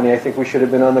my money, I think we should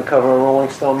have been on the cover of Rolling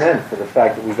Stone then for the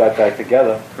fact that we got back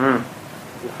together.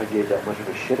 If I gave that much of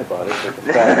a shit about it, but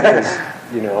the fact is,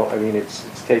 you know, I mean, it's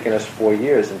taken us 4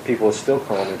 years and people are still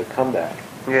calling it a comeback.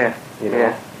 Yeah. You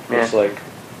know, it's like,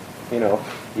 you know,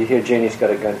 you hear Janie's Got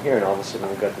a Gun here, and all of a sudden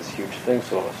we've got this huge thing.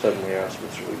 So suddenly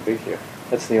Aerosmith's really big here.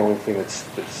 That's the only thing that's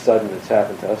sudden that's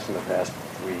happened to us in the past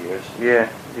 3 years. Yeah.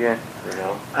 You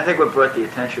know, I think what brought the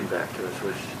attention back to us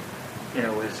was, you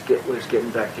know, was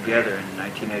getting back together in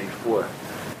 1984.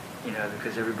 You know,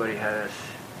 because everybody had us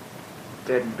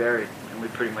dead and buried, and we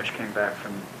pretty much came back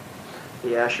from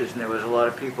the ashes, and there was a lot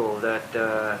of people that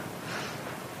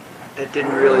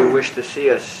didn't really wish to see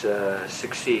us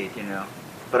succeed, you know.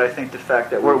 But I think the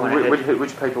fact that we went ahead...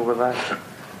 Which people were they?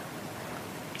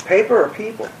 Paper or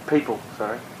people? People,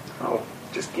 sorry. Oh,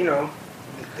 just, you know,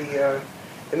 the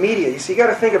media. You see, you got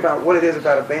to think about what it is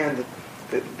about a band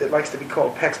that likes to be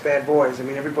called Peck's Bad Boys. I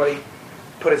mean, everybody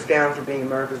put us down for being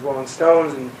America's Rolling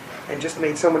Stones and just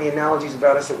made so many analogies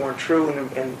about us that weren't true.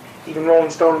 And even Rolling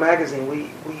Stone magazine, we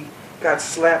got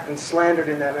slapped and slandered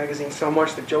in that magazine so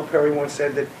much that Joe Perry once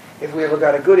said that if we ever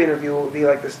got a good interview, it would be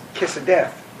like this kiss of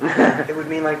death. It would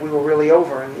mean like we were really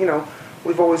over. And, you know,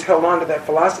 we've always held on to that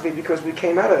philosophy because we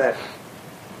came out of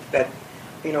that,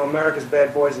 you know, America's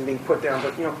Bad Boys and being put down.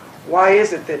 But, you know, why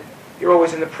is it that you're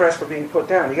always in the press for being put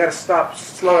down? You got to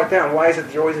slow it down. Why is it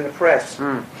that you're always in the press?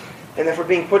 And if we're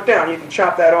being put down, you can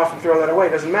chop that off and throw that away.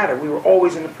 It doesn't matter. We were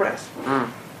always in the press.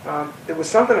 There was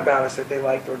something about us that they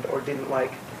liked or didn't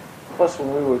like. Plus,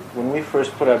 when we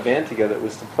first put our band together, it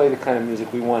was to play the kind of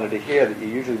music we wanted to hear that you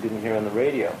usually didn't hear on the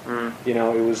radio. You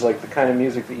know, it was like the kind of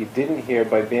music that you didn't hear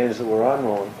by bands that were on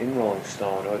Rolling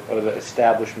Stone or the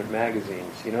establishment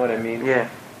magazines. You know what I mean? Yeah.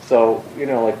 So, you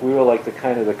know, like we were like the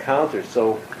kind of the counter.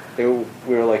 So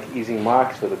we were like easy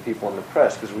marks for the people in the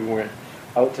press because we weren't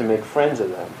out to make friends of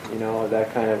them. You know,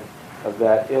 that kind of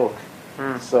that ilk.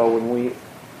 So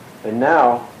and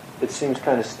now. It seems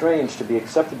kind of strange to be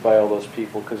accepted by all those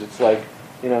people because it's like,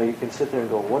 you know, you can sit there and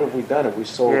go, what have we done? Have we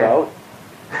sold out?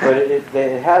 But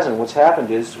it hasn't. What's happened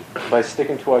is by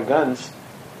sticking to our guns,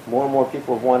 more and more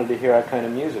people have wanted to hear our kind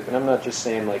of music. And I'm not just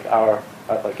saying like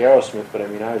like Aerosmith, but I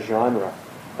mean our genre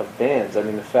of bands. I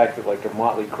mean the fact that like a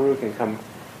Motley Crue can come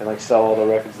and like sell all the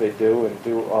records they do and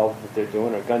do all that they're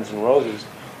doing, or Guns N' Roses,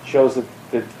 shows that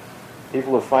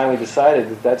people have finally decided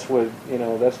that that's what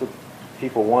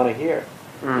people want to hear.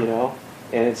 You know,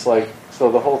 and it's like,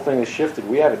 so the whole thing has shifted.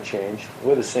 We haven't changed.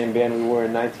 We're the same band we were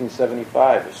in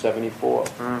 1975 or 74.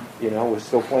 You know, we're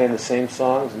still playing the same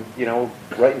songs and, you know,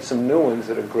 writing some new ones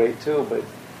that are great too, but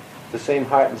the same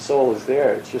heart and soul is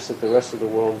there. It's just that the rest of the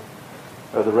world,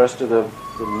 or the rest of the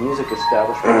music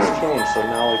establishment has changed. So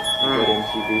now like, you got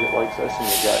MTV that likes us and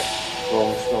you got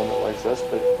Rolling Stone that likes us,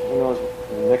 but who knows,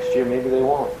 next year maybe they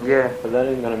won't. Yeah. But that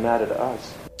ain't going to matter to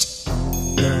us.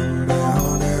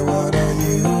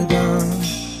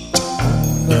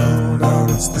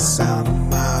 It's the sound of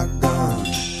my gun.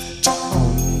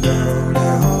 Dirty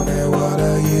honey, what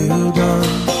have you done?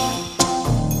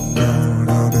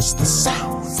 It's the sound.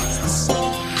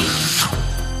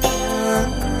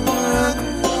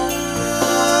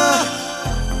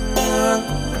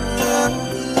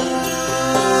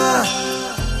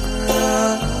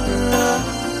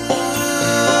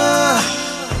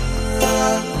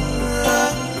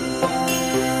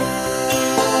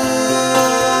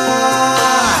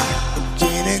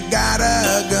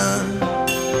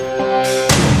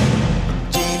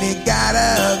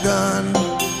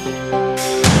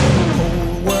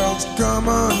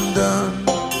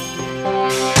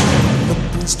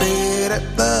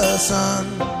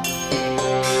 Son,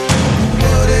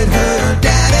 what did her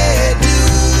daddy do?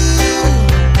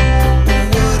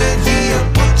 What did he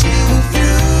put you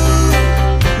through?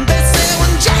 They say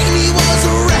when Jamie was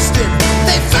arrested,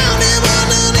 they found him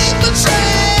underneath the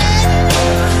train.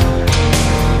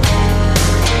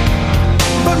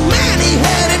 But man, he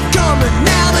had it coming.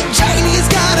 Now that Jamie's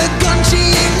got a gun, she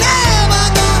ain't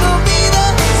never gonna be the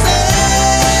same.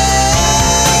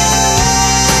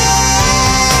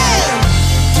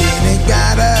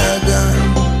 Got a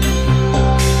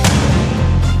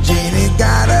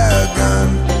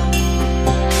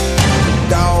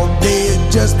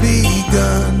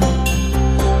begun.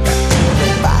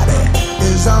 Everybody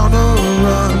is on the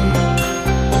run.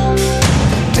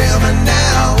 Tell me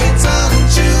now it's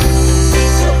untrue.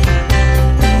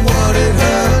 What did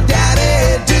her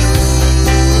daddy do?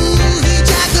 He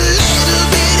jacked a little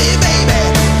bitty baby.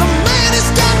 The man has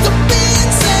got to be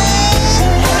insane.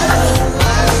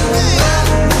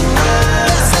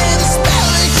 They say the spell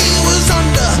that he was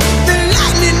under, the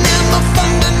lightning and the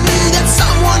thunder knew that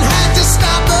someone had to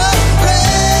stop the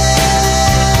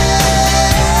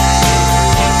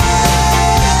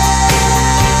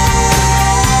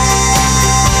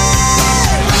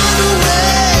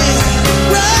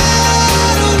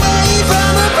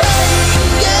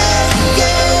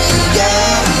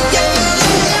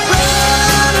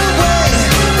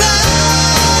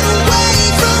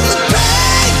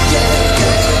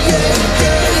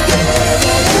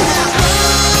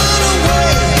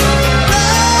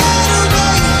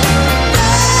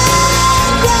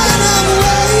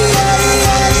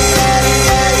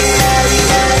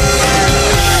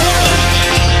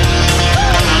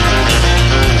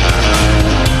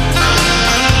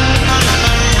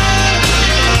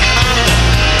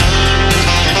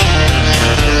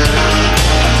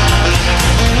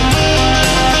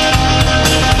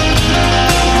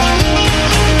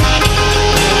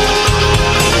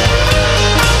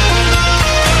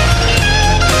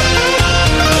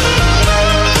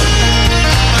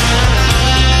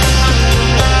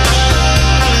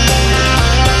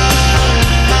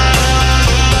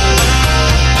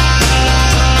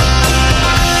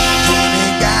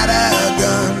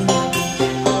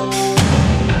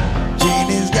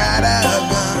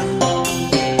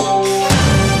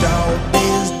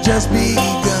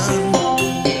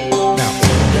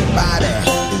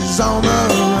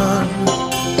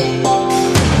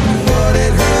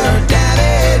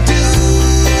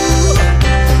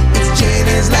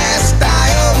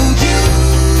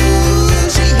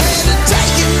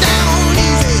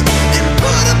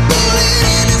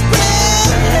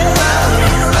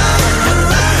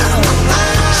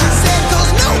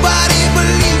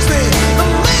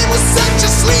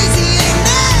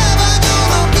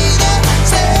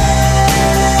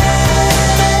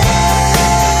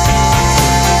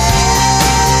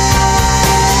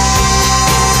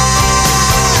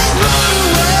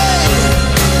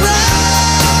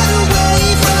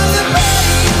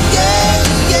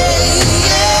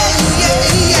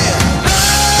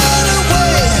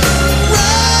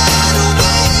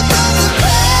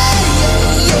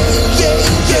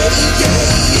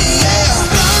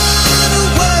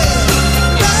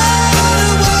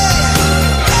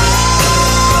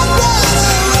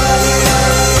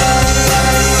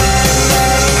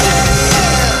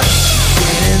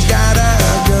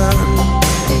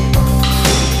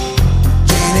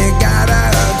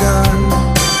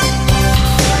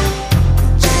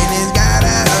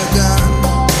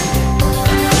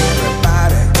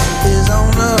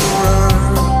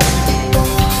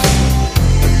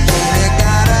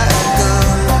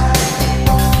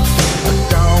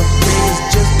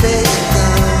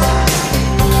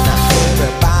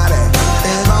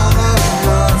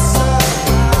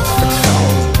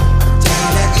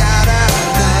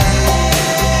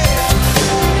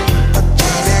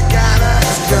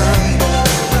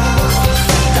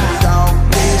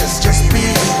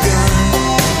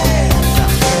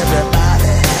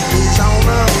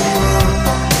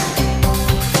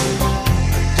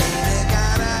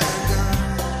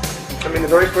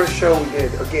first show we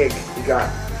did, a gig we got,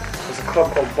 was a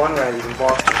club called Bun Raggies in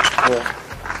Boston.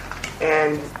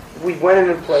 And we went in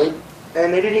and played,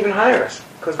 and they didn't even hire us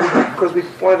because we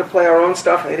wanted to play our own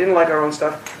stuff, and they didn't like our own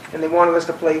stuff, and they wanted us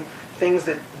to play things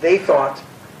that they thought,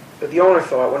 that the owner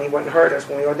thought when he went and heard us,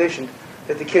 when we auditioned,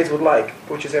 that the kids would like,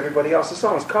 which is everybody else's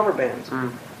songs, cover bands.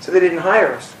 So they didn't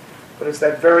hire us. But it's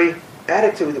that very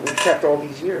attitude that we've kept all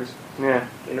these years. Yeah.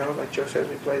 You know, like Joe says,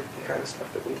 we play the kind of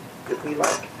stuff that we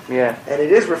like. Yeah. And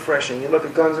it is refreshing. You look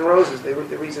at Guns N' Roses, the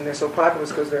reason they're so popular is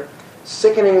because they're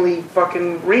sickeningly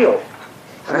fucking real.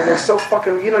 I mean, they're so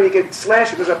fucking, you know, you get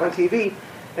Slash, it goes up on TV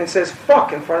and says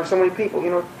fuck in front of so many people. You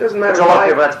know, it doesn't matter. To a lot of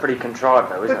people, that's pretty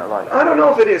contrived, though, isn't it? Like, I don't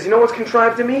know if it is. You know what's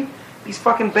contrived to me? These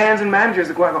fucking bands and managers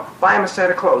that go out and go, buy them a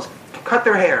set of clothes, cut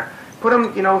their hair, put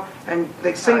them, you know, and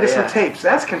they sing to some tapes.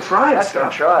 That's contrived stuff.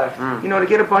 That's contrived. You know, to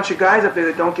get a bunch of guys up there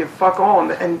that don't give fuck all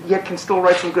and yet can still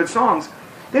write some good songs.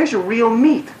 There's your real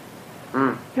meat.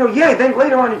 You know, yeah, then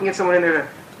later on you can get someone in there to...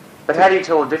 But how do you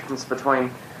tell the difference between,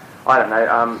 I don't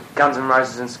know, Guns N'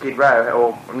 Roses and Skid Row?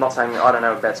 Or, I'm not saying I don't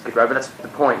know about Skid Row, but that's the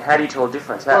point. How do you tell the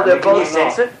difference? How, can you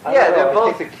sense it? I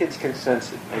think the kids can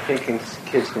sense it. I think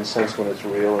kids can sense when it's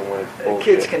real and when it's bullshit.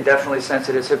 Kids can definitely sense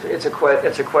it. It's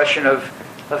a question of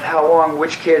how long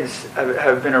which kids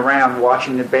have been around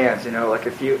watching the bands. You know, like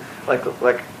if you like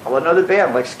another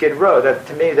band like Skid Row. That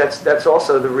to me, that's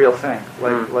also the real thing.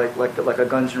 Like a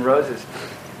Guns N' Roses.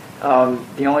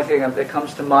 The only thing that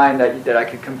comes to mind that I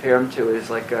could compare them to is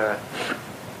like a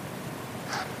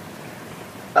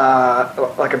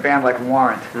band like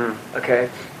Warrant. Okay,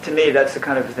 to me that's the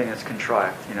kind of thing that's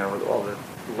contrived. You know, with all the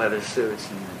leather suits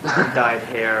and dyed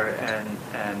hair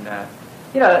and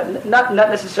you know, not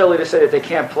necessarily to say that they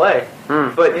can't play,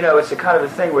 but you know, it's the kind of a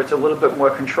thing where it's a little bit more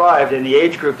contrived, and the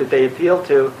age group that they appeal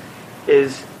to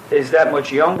is that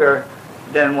much younger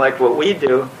than like what we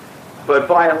do. But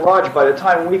by and large, by the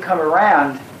time we come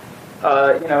around,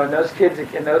 you know, and those kids are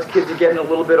getting a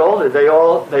little bit older. They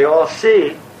all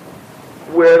see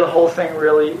where the whole thing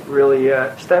really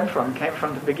came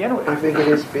from to begin with. I think it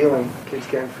is feeling. Kids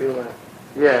can't feel that.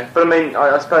 Yeah, but I mean,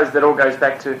 I suppose that all goes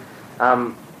back to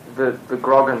the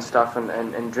grog and stuff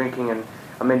and drinking, and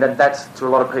I mean that's to a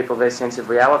lot of people their sense of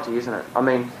reality, isn't it? I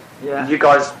mean, you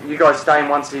guys stay in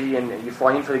one city and you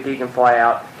fly in for the gig and fly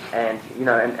out, and you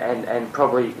know, and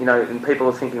probably, you know, and people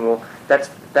are thinking, well,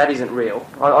 that isn't real.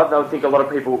 I think a lot of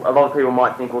people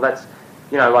might think, well, that's,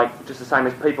 you know, like just the same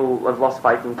as people have lost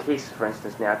faith in Kiss, for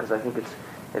instance, now, because I think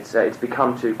it's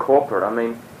become too corporate. I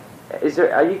mean,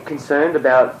 are you concerned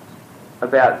about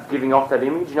giving off that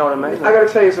image? You know what I mean? I got to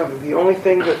tell you something. The only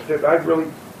thing that I've really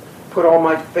put all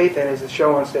my faith in is the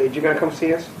show on stage. You're going to come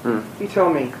see us? You tell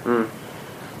me.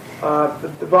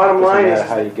 The bottom line is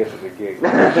how you get to the gig.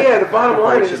 Yeah, the bottom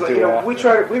line is, like, you know, we've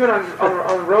been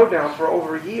on the road now for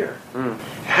over a year.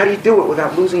 How do you do it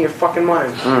without losing your fucking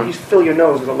mind? You fill your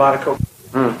nose with a lot of coke,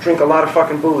 drink a lot of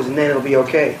fucking booze, and then it'll be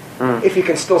okay. If you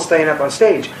can still stand up on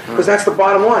stage, because that's the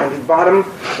bottom line.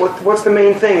 What's the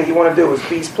main thing you want to do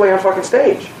is play on fucking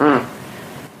stage.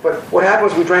 But what happened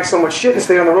was we drank so much shit and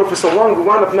stayed on the road for so long, we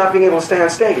wound up not being able to stay on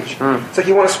stage. It's like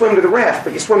you want to swim to the raft,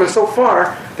 but you're swimming so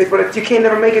far, but you can't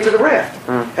never make it to the raft.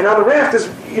 And on the raft is,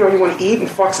 you know, you want to eat and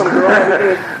fuck some girl.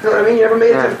 You know what I mean? You never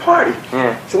made it to the party.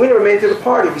 So we never made it to the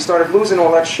party. We started losing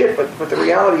all that shit, but the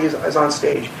reality is on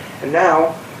stage. And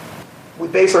now we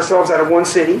base ourselves out of one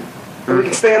city, and we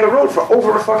can stay on the road for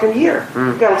over a fucking year.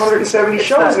 We've got 170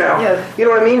 shows now. You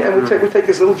know what I mean? And we take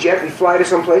this little jet, we fly to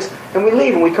someplace, and we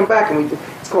leave, and we come back, and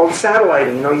it's called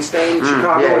satelliting. You know, you stay in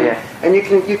Chicago, and you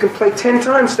can play 10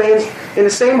 times staying in the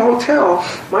same hotel.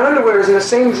 My underwear is in the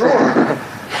same drawer.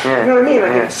 You know what I mean?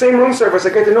 I get the same room service. I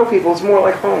get to know people. It's more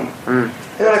like home. And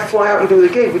then I fly out and do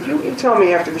the gig. But you tell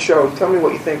me after the show. Tell me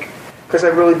what you think. Because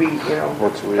I'd really be, you know...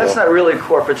 That's not really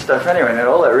corporate stuff anyway. And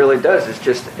all that really does is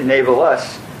just enable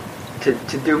us to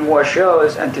do more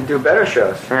shows and to do better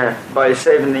shows by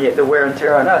saving the wear and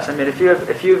tear on us. I mean, if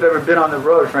you've ever been on the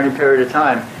road for any period of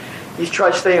time, you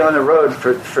try staying on the road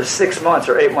for 6 months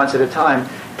or 8 months at a time,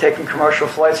 taking commercial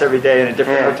flights every day in a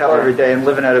different hotel every day and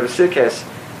living out of a suitcase.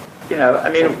 You know,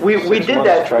 I mean, we did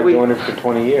that. Tried doing it for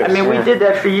 20 years. I mean, we did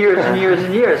that for years and years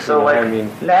and years. So,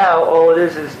 now all it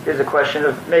is a question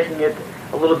of making it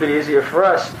a little bit easier for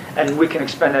us, and we can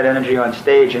expend that energy on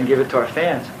stage and give it to our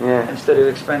fans instead of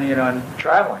expending it on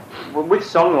traveling. Well, with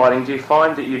songwriting, do you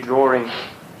find that you're drawing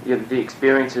the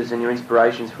experiences and your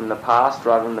inspirations from the past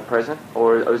rather than the present,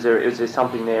 or is there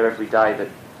something there every day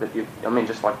that you, I mean,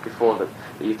 just like before, that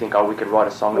you think, oh, we could write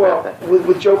a song about that?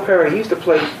 With Joe Perry, he used to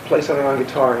play something on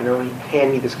guitar, you know, and he'd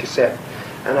hand me this cassette,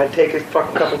 and I'd take a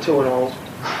fucking couple two-and-alls,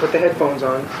 put the headphones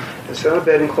on, and sit on the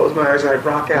bed and close my eyes, and I'd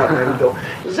rock out, and I'd go,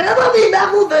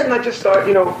 and I'd just start,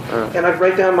 you know, and I'd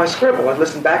write down my scribble. I'd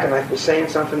listen back, and I was saying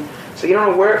something, so you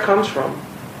don't know where it comes from.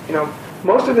 You know,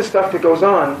 most of the stuff that goes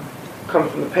on comes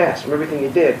from the past, from everything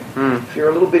you did. If you're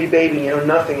a little bitty baby and you know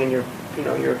nothing, and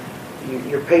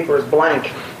your paper is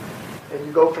blank, and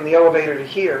you go from the elevator to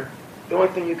here, the only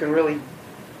thing you can really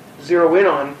zero in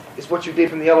on is what you did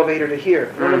from the elevator to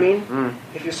here. You know what I mean?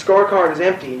 If your scorecard is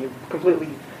empty and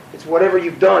it's whatever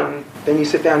you've done, then you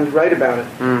sit down and you write about it.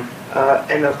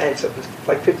 And it's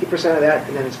like 50% of that,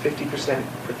 and then it's 50%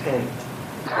 pretend.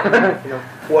 You know,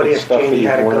 what if Janie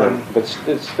had a gun? But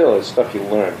it's stuff you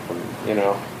learn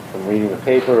from reading the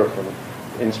paper or from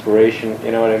inspiration.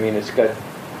 You know what I mean?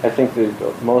 I think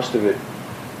that most of it,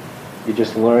 you're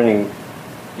just learning.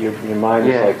 Your mind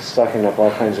is like sucking up all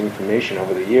kinds of information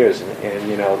over the years, and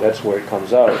you know, that's where it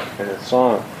comes out in a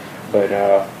song. But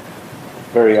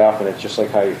very often it's just like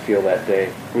how you feel that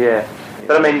day. Yeah,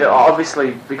 but I mean,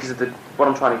 obviously, because of what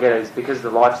I'm trying to get at is because the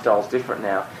lifestyle's different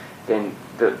now, then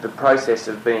the process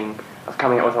of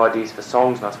coming up with ideas for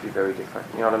songs must be very different.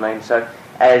 You know what I mean? So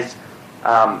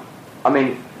I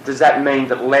mean, does that mean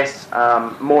that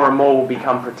more and more will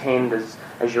become pretend as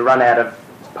you run out of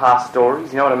past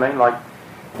stories? You know what I mean? Like,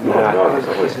 no, there's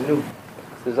always a new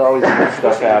There's always new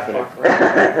stuff happening.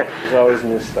 There's always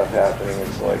new stuff happening.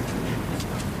 It's like,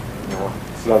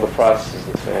 the process is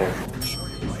the same.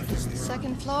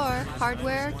 Second floor,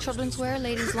 hardware, children's wear,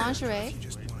 ladies' lingerie.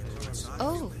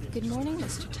 Oh, good morning,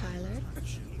 Mr. Tyler.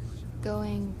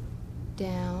 Going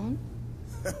down.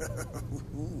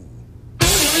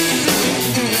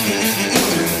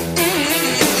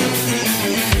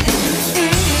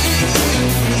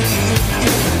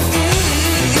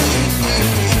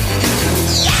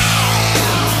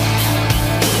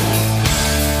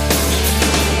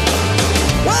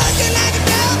 Working like a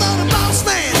devil, the boss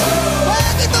man.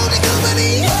 Working for the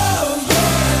company.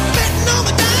 Betting on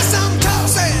the dice, I'm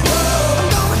tossing. I'm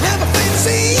gonna have a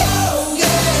fantasy.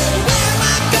 Where am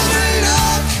I gonna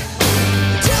look?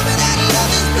 Tell me that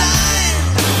love is blind.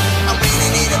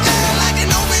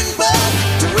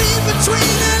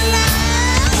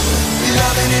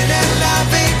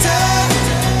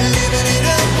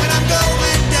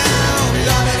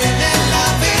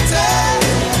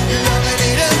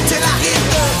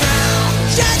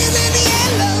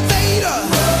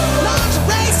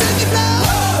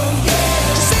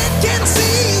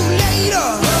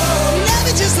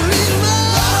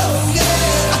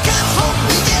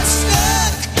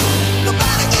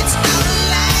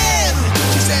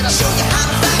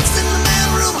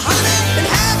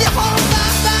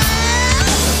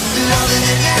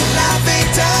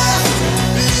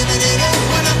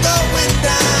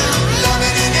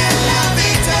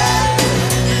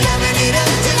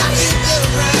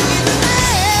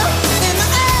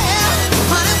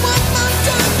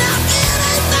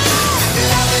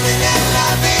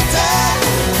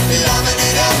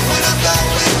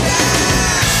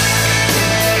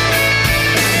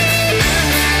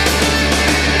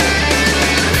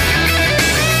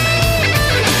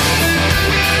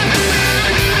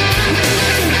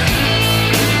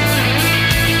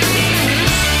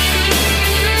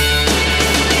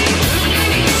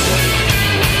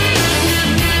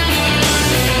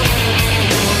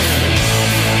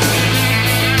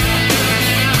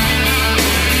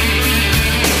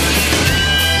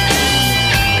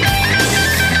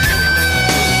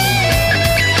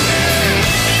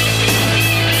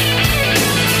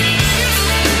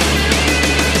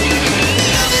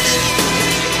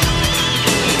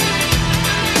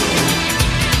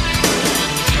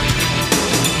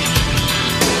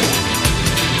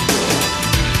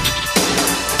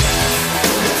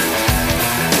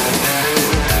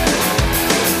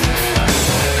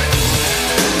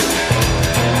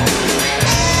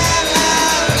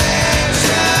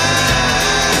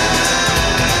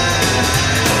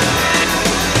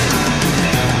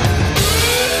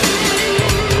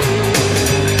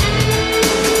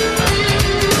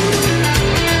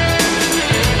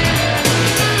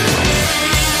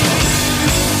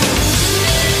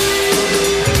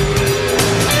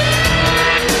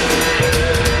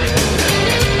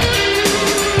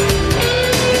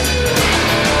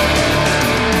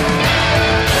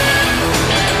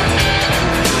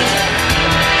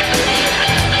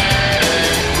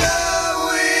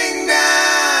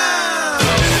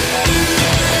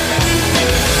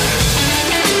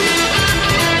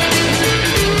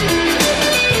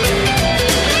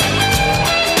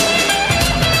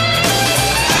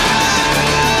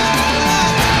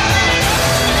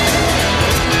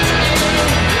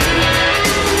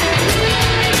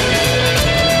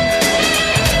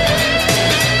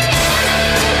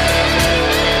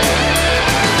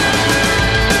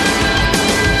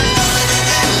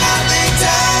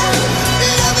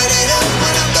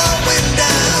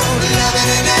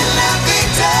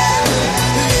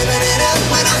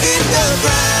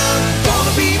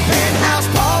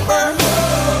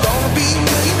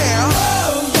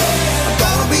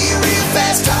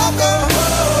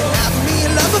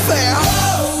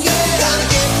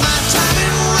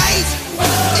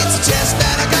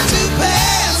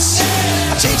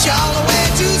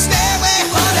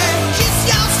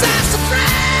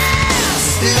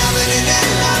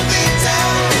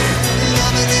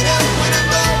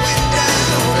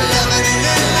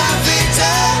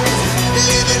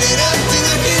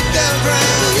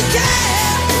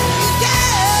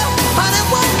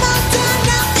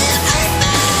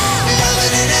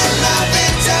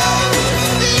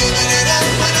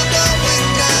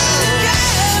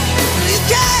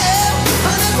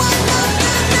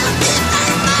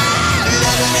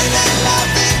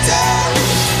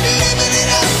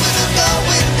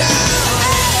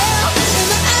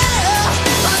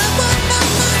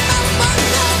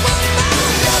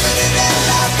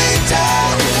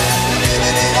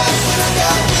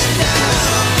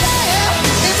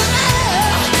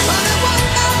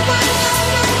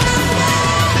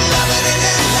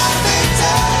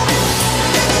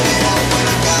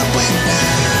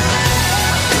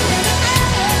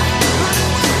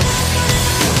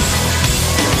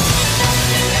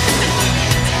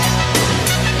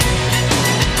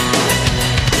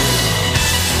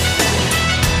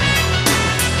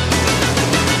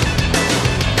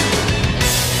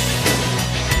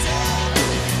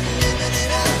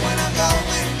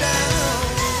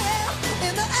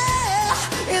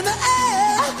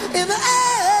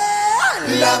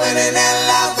 loving in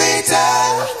la vida,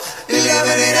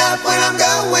 living it up when I'm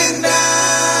going down.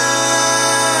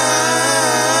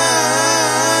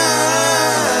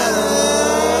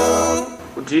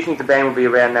 Do you think the band would be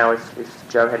around now if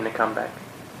Joe hadn't come back?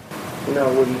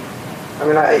 No, it wouldn't. I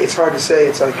mean, it's hard to say.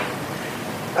 It's like,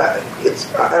 I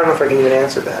don't know if I can even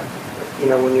answer that. You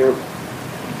know, when you're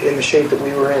in the shape that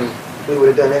we were in, we would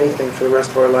have done anything for the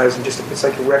rest of our lives, and it's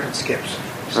like a record skips.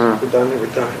 We're done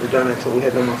until we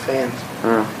had no more fans.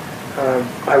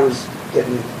 I was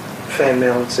getting fan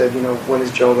mail that said, you know, when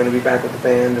is Joe going to be back with the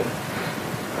band?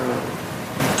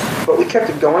 But we kept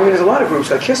it going. I mean, there's a lot of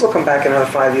groups. Like Kiss will come back in another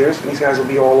 5 years, and these guys will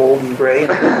be all old and gray.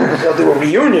 They'll do a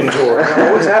reunion tour. They'll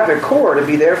always have their core to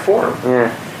be there for them. Yeah.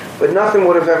 But nothing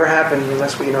would have ever happened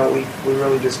unless we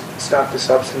really just stopped the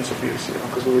substance abuse, you know,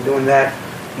 because we were doing that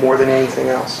more than anything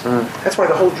else. That's why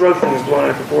the whole drug thing is blown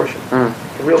out of proportion.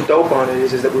 The real dope on it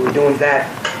is that we were doing that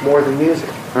more than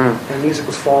music. And music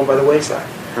was falling by the wayside.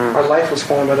 Our life was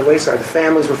falling by the wayside. The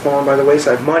families were falling by the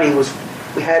wayside.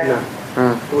 We had none.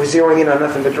 We were zeroing in on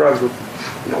nothing but drugs. You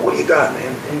know, what do you got,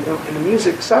 man? And the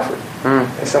music suffered.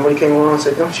 And somebody came along and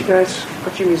said, aren't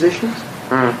you musicians?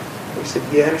 We said,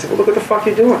 yeah. And I said, well, look what the fuck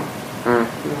you're doing. You know,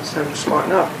 it's time to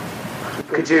smarten up.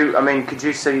 Could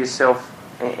you see yourself,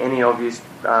 any of you,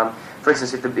 for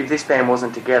instance, if this band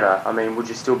wasn't together, I mean, would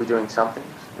you still be doing something?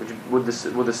 Would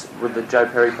the Joe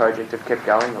Perry project have kept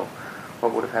going, or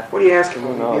what would have happened? What are you asking?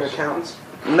 Would you be accountants?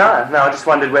 No, I just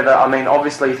wondered whether, I mean,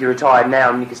 obviously if you're retired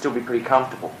now, you can still be pretty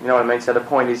comfortable. You know what I mean? So the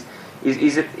point is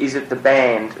it the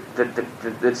band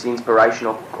that's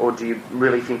inspirational, or do you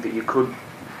really think that you could,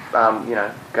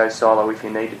 go solo if you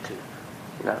needed to?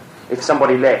 You know, if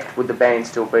somebody left, would the band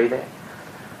still be there?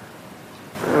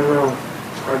 I don't know.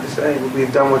 It's hard to say. Would we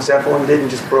have done what Zeppelin did and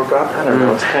just broke up? I don't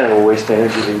know. It's kind of a waste of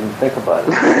energy to even think about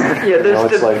it.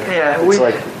 It's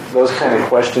like those kind of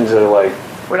questions are like.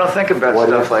 We don't think about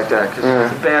stuff like that because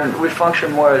the band, we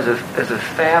function more as a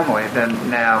family than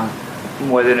now,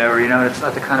 more than ever. You know, it's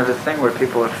not the kind of a thing where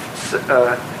people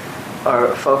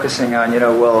are focusing on, you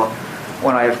know, well,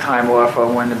 when I have time off or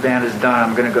when the band is done,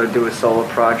 I'm going to go do a solo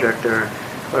project or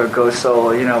go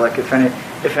solo. You know, like if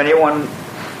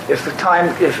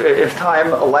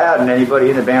time allowed and anybody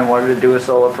in the band wanted to do a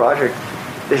solo project,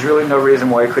 there's really no reason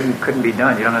why it couldn't be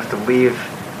done. You don't have to leave.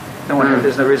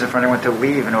 There's no reason for anyone to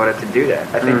leave in order to do that.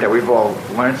 I think that we've all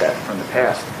learned that from the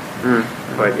past.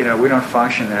 But you know, we don't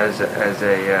function as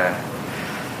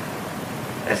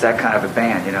that kind of a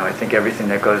band. You know, I think everything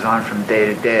that goes on from day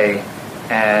to day,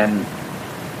 and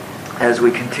as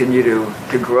we continue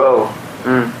to grow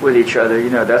with each other, you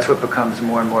know, that's what becomes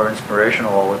more and more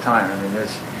inspirational all the time. I mean,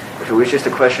 if it was just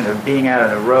a question of being out on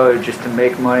the road just to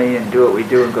make money and do what we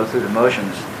do and go through the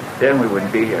motions, then we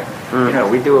wouldn't be here. You know,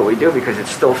 we do what we do because it's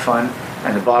still fun,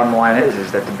 and the bottom line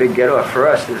is that the big get-off for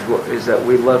us is that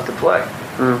we love to play,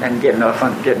 and getting up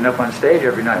on stage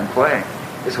every night and playing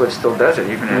is what still does it.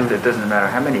 Even if it doesn't matter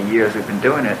how many years we've been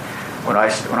doing it, when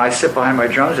I sit behind my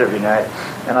drums every night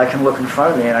and I can look in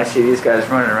front of me and I see these guys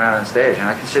running around on stage and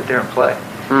I can sit there and play.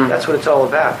 That's what it's all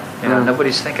about. You know,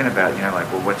 nobody's thinking about, you know,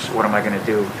 like, well, what am I going to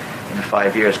do in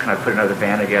 5 years? Can I put another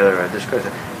band together? Or this goes.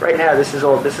 Right now, this is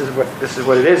what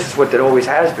it is. It's what it always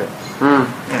has been.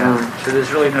 You know, so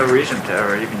there's really no reason to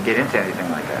ever even get into anything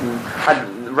like that.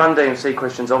 Run DMC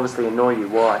questions obviously annoy you.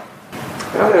 Why?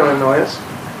 No, they don't annoy us.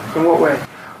 In what way?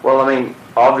 Well, I mean,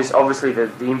 obviously the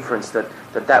inference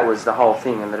that was the whole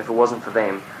thing, and that if it wasn't for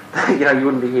them, you know, you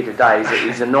wouldn't be here today.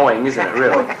 Is annoying, isn't it?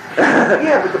 Really?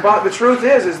 Yeah, but the truth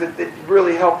is that it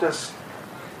really helped us.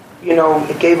 You know,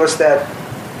 it gave us that.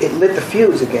 It lit the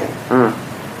fuse again.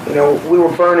 You know, we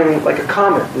were burning like a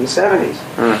comet in the 70s,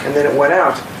 and then it went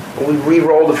out, and we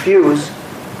re-rolled the fuse,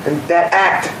 and that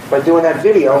act, by doing that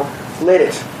video, lit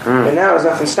it. And now there's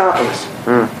nothing stopping us.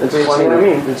 It's funny. What I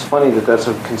mean? It's funny that that's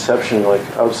a conception like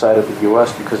outside of the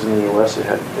U.S. because in the U.S. it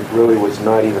really was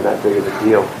not even that big of a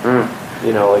deal.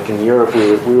 You know, like in Europe,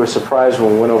 we were surprised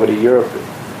when we went over to Europe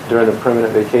during the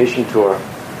Permanent Vacation tour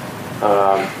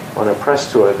on a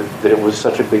press tour that it was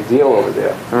such a big deal over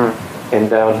there and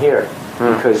down here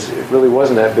because it really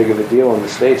wasn't that big of a deal in the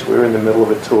States. We were in the middle of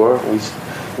a tour.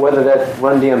 Whether that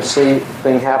Run DMC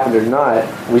thing happened or not,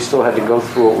 we still had to go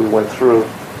through what we went through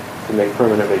to make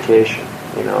Permanent Vacation.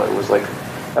 You know, that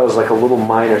was like a little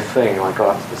minor thing, like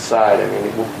off to the side. I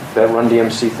mean, that Run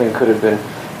DMC thing could have been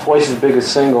twice as big a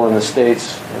single in the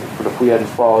States, but if we hadn't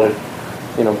followed it,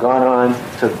 you know, gone on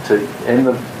to end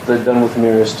the Done With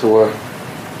Mirrors tour,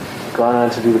 gone on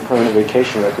to do the Permanent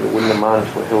Vacation record, it wouldn't amount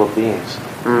to a hill of beans.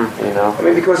 You know, I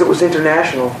mean, because it was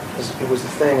international, it was the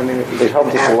thing. I mean, it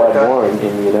helped us a lot more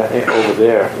over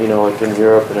there. You know, like in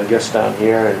Europe and I guess down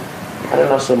here, and I don't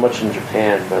know so much in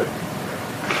Japan, but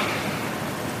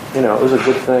you know, it was a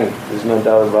good thing. There's no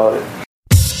doubt about it.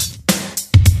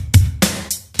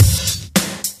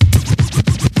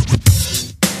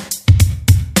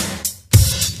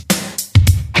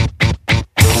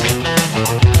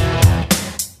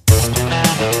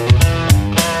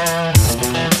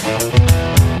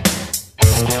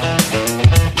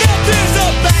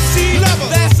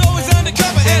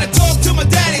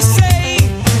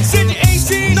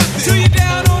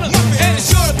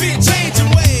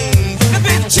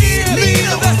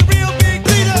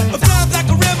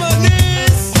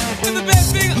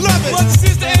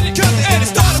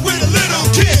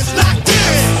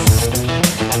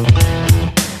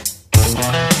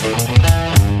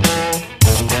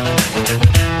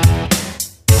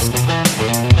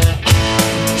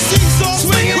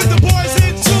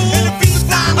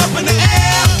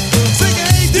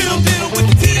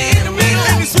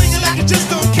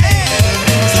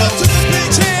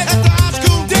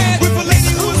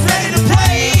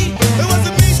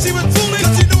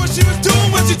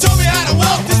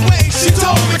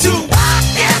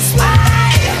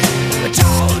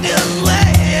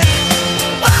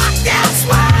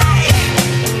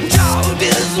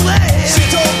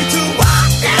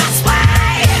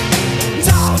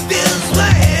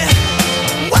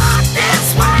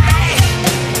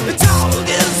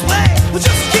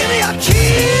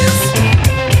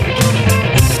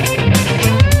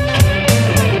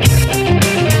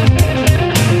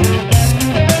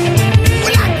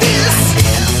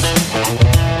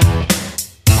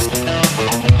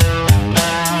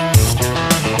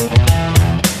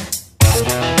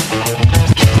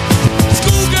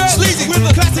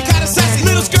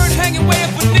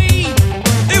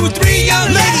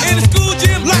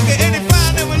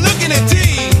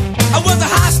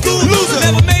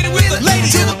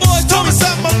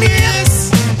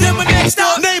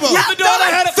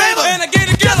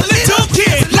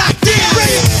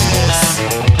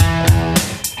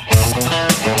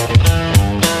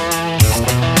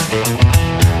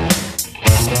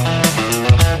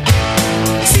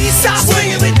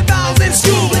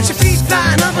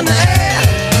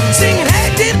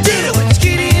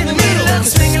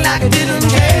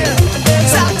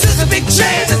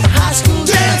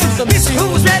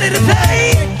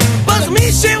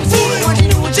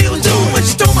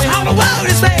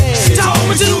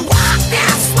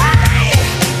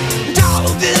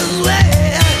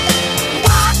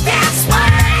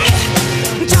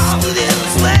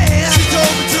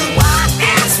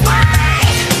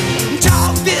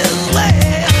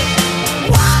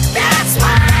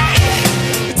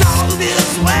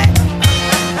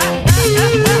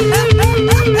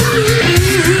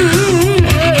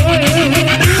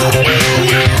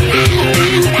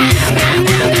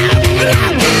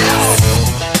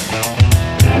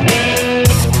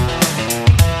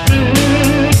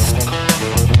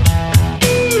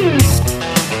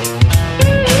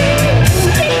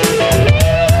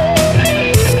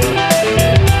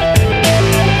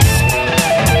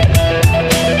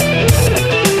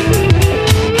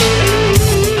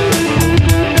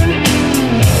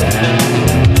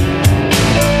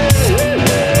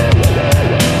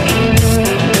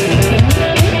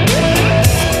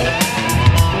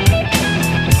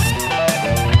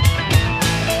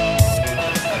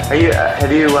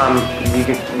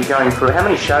 You're going through, how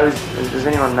many shows, does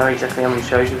anyone know exactly how many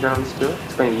shows you've done on this tour?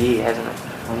 It's been a year, hasn't it?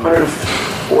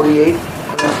 148,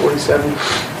 147.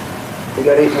 We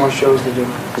got 8 more shows to do.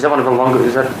 Is that one of the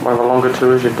longer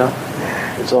tours you've done?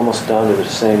 It's almost down to the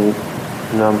same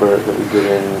number that we did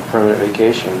in Permanent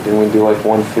Vacation. Didn't we do like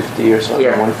 150 or something?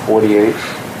 Yeah. 148?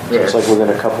 So it's like within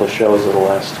a couple of shows of the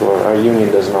last tour. Our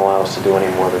union doesn't allow us to do any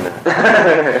more than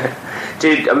that.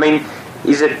 Dude, I mean,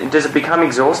 does it become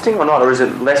exhausting or not, or is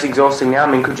it less exhausting now?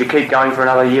 I mean, could you keep going for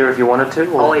another year if you wanted to?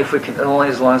 Or? Only if we can, only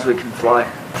as long as we can fly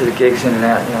to the gigs in and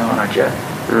out, you know, on our jet.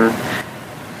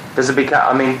 Does it become?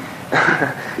 I mean,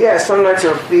 yeah, some nights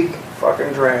are a big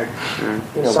fucking drag.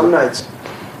 You know, some nights.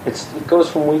 It goes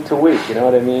from week to week, you know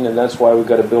what I mean? And that's why we've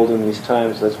got to build in these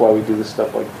times. That's why we do the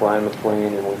stuff like flying the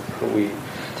plane, and we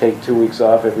take 2 weeks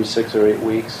off every 6 or 8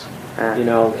 weeks, you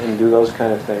know, and do those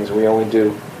kind of things. We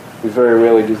very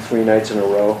rarely do 3 nights in a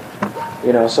row,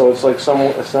 you know. So it's like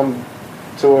some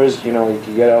tours, you know, you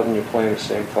can get out and you're playing the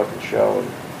same fucking show,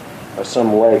 or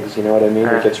some legs, you know what I mean?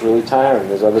 It gets really tiring.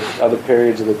 There's other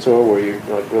periods of the tour where you're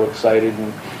like real excited,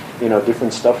 and you know,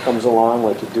 different stuff comes along,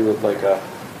 like you do with like a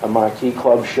marquee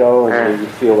club show, and you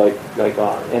feel like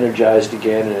energized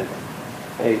again, and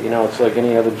hey, you know, it's like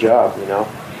any other job, you know.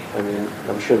 I mean,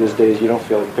 I'm sure there's days you don't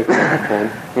feel like picking up a pen.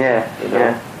 Yeah, you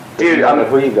know? Dude, no matter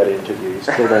who you got to interview, you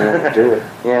still don't want to do it.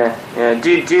 Yeah. Do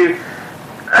you?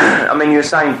 I mean, you were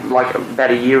saying like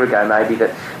about a year ago maybe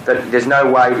that there's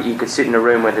no way that you could sit in a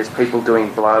room where there's people doing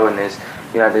blow and there's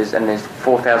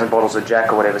 4,000 bottles of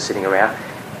Jack or whatever sitting around.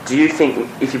 Do you think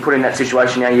if you put in that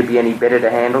situation now, you'd be any better to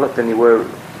handle it than you were,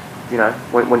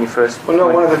 when you first? Well, no.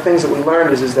 One of the things that we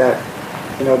learned is that,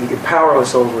 you get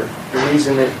powerless over it. The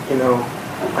reason that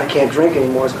I can't drink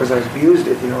anymore is because I abused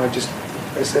it.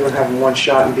 Instead of having one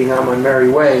shot and being on my merry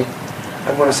way,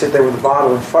 I'd want to sit there with a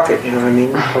bottle and fuck it. You know what I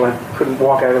mean? Until I couldn't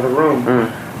walk out of the room.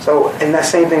 So, and that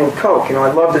same thing with Coke.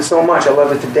 I loved it so much. I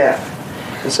loved it to death.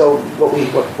 And so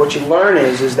what you learn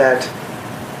is that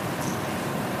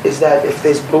if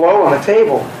there's blow on the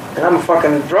table and I'm a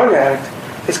fucking drug addict,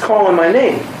 it's calling my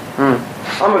name.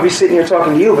 I'm gonna be sitting here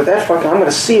talking to you, but I'm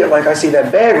gonna see it like I see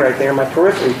that bag right there in my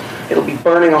periphery. It'll be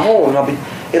burning a hole, and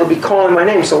it'll be calling my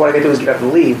name. So what I gotta do is get up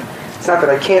and leave. It's not that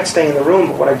I can't stay in the room,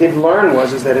 but what I did learn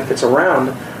is that if it's around,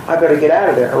 I better get out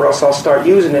of there, or else I'll start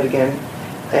using it again,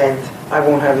 and I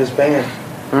won't have this band.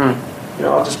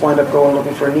 I'll just wind up going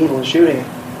looking for a needle and shooting it.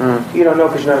 You don't know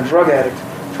because you're not a drug addict.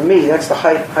 For me, that's the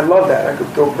height. I love that. I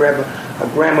could go grab a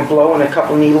gram of blow and a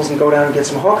couple needles and go down and get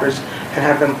some hookers and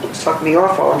have them suck me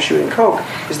off while I'm shooting Coke.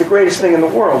 Is the greatest thing in the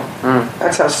world.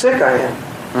 That's how sick I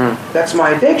am. That's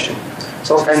my addiction.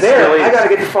 So if it's there, I got to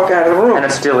get the fuck out of the room. And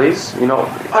it still is,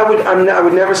 I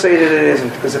would never say that it isn't,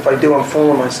 because if I do, I'm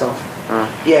fooling myself.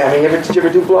 Yeah, I mean, did you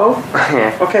ever do blow?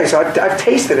 Yeah. Okay, so I've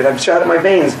tasted it. I've shot at my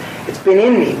veins. It's been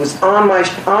in me. It was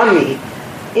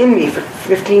in me for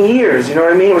 15 years. You know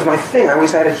what I mean? It was my thing. I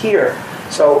always had it here.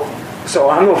 So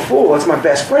I'm no fool. It's my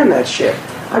best friend, that shit.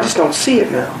 I just don't see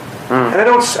it now. And I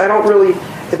don't really.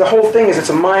 The whole thing is it's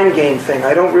a mind game thing.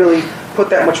 I don't really put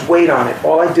that much weight on it.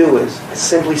 All I do is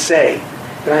simply say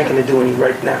that I ain't going to do any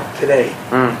right now, today.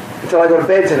 Until I go to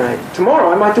bed tonight.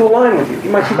 Tomorrow I might do a line with you. You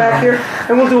might come back here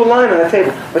and we'll do a line on the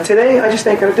table. But today I just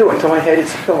ain't going to do it until my head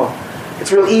hits the pillow.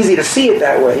 It's real easy to see it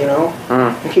that way,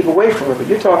 and keep away from it. But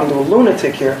you're talking to a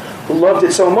lunatic here who loved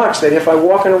it so much that if I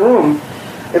walk in a room,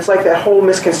 it's like that whole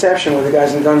misconception with the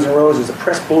guys in Guns N' Roses. The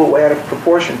press blew it way out of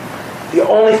proportion. The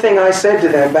only thing I said to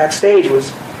them backstage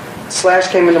was, Slash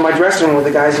came into my dressing room with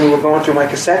the guys and we were going through my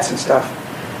cassettes and stuff.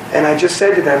 And I just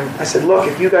said to them, I said, look,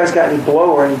 if you guys got any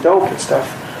blow or any dope and stuff,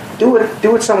 do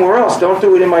it somewhere else. Don't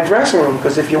do it in my dressing room,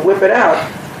 because if you whip it out,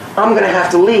 I'm going to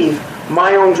have to leave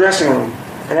my own dressing room.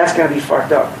 And that's going to be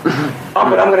fucked up. But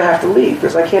I'm going to have to leave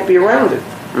because I can't be around it.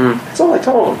 That's all I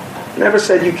told them. Never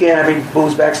said you can't have any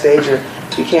booze backstage or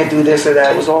you can't do this or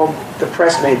that. It was all the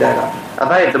press made that up. Are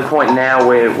they at the point now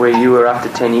where you were after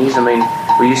 10 years? I mean,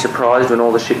 were you surprised when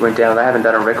all the shit went down? They haven't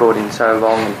done a record in so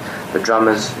long, and the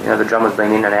drummer's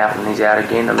been in and out, and he's out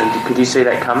again. I mean, could you see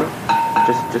that coming?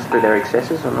 Just through their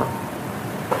excesses or not?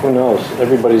 Who knows?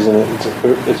 Everybody's in it.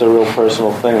 It's a real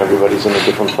personal thing. Everybody's in a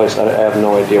different place. I have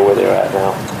no idea where they're at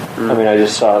now. I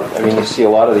mean, you see a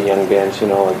lot of the young bands,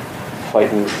 like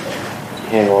fighting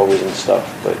hangovers and stuff,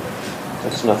 but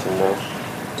that's nothing new,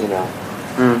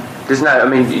 There's no, I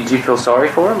mean, do you feel sorry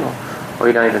for them, or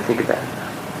you don't even think of that?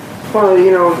 Well,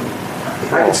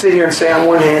 I can sit here and say on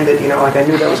one hand that, like I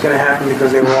knew that was going to happen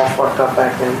because they were all fucked up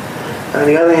back then. And on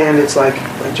the other hand, it's like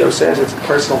Joe says, it's a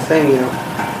personal thing,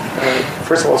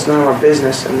 First of all, it's none of our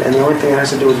business, and the only thing that has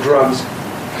to do with drugs,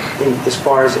 as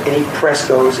far as any press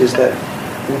goes, is that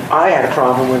I had a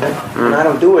problem with it, and I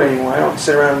don't do it anymore. I don't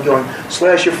sit around going,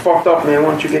 Slash, you're fucked up, man,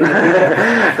 why don't you get in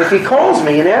there? If he calls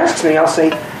me and asks me, I'll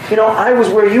say, I was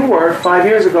where you were 5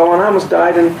 years ago, and I almost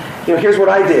died, and, here's what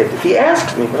I did. If he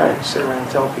asks me, but I don't sit around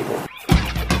and tell people.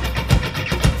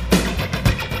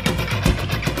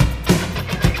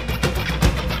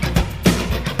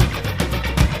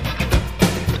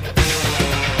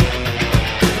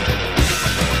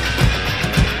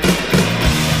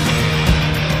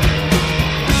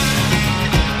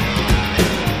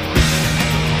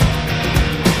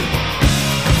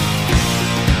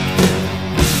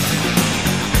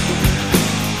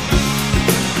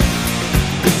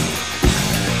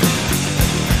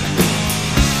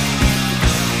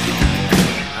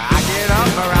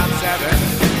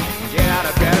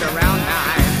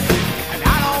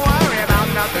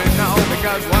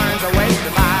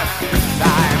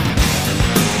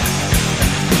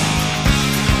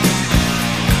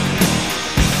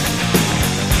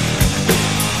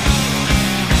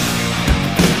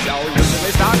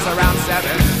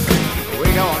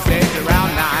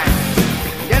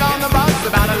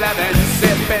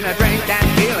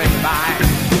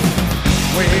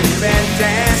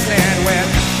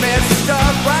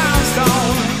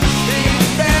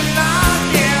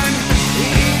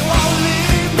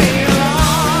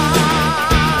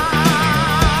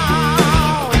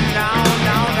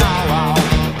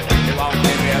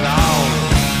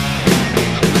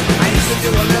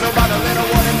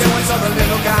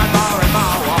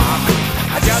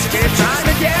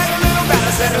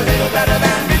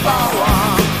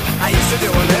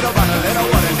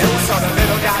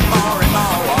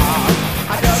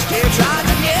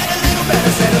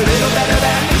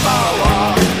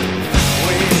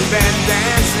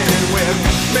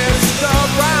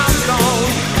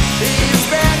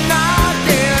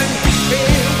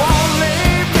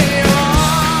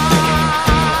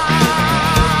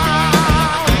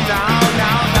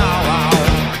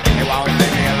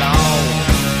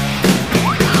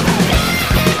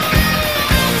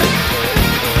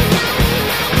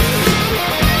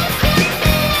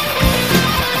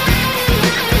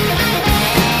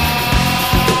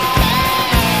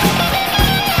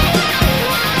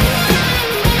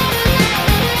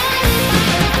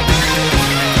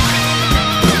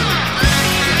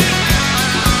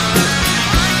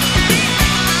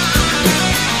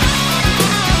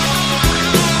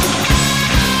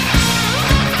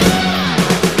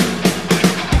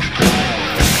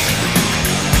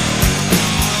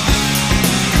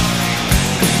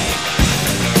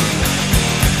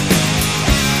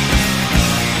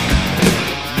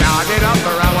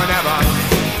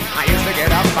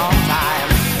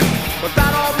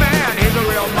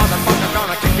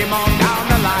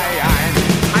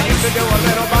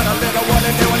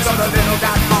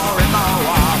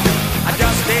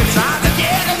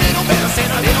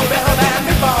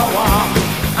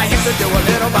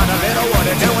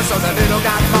 so the little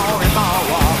got more and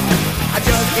more. I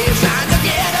just keep trying to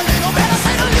get a little better,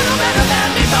 say a little better than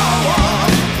before.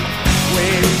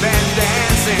 We've been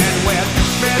dancing with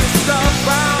Mr.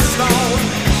 Brownstone.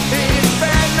 He's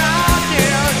been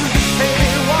knocking, he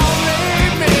won't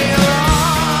leave me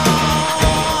alone.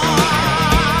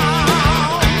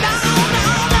 No,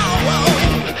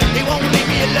 he won't leave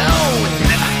me alone.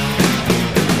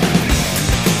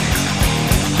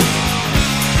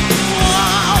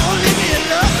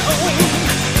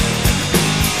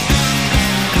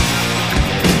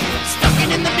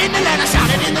 And I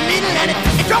shouted in the middle and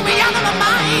it drove me out of my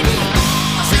mind.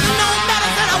 I should have known better,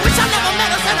 said I wish I never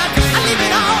met her, said I leave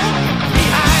it all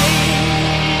behind.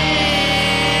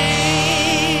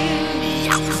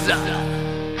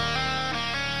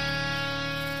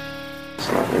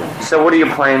 So what are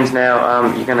your plans now?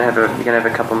 You're gonna have a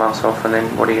couple of months off, and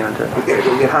then what are you gonna do? We're gonna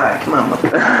go get high. Come on, mother.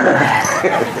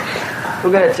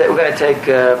 We're gonna take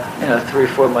 3 or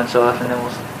 4 months off, and then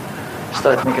we'll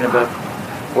start thinking about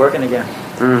working again.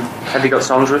 Have you got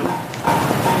songs written?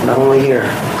 Not only here.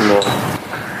 No.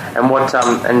 And what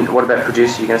about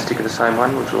producer? You going to stick with the same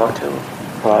one? Would you like to?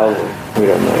 Probably. We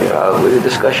don't know yet. The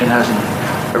discussion hasn't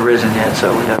arisen yet,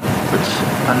 so it's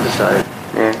undecided.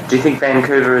 Yeah. Do you think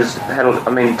Vancouver has had?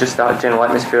 Just the general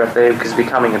atmosphere up there, because it's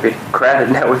becoming a bit crowded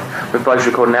now with blokes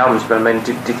recording albums. But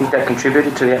do you think that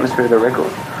contributed to the atmosphere of the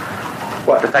record?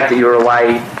 What, the fact that you're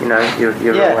away?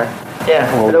 You're away. Yeah,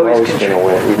 well, it always been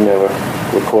away. We've never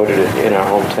recorded it in our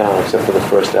hometown except for the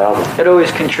first album. It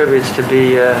always contributes to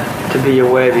be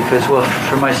away because, well,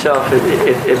 for myself,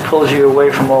 it pulls you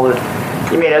away from all the.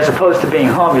 You mean as opposed to being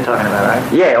home? You're talking about, right?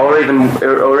 Yeah, or even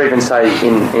say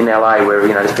in LA where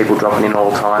there's people dropping in all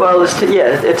the time. Well,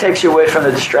 it takes you away from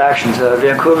the distractions.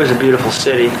 Vancouver's a beautiful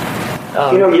city.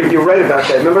 You're right about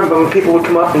that. Remember when people would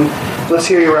come up and let's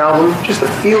hear your album? Just the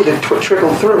feel that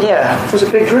trickled through. Yeah, it was a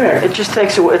big drag. It just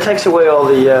takes away all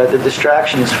the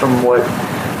distractions from what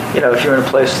if you're in a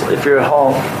place, if you're at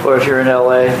home or if you're in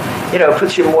LA. It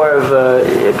puts you more in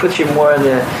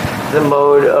the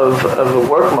mode of a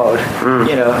work mode.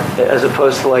 As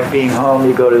opposed to like being home.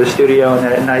 You go to the studio and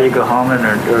then at night you go home or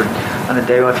on a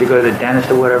day off you go to the dentist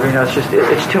or whatever.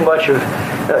 It's too much of.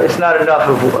 It's not enough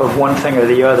of one thing or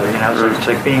the other. So it's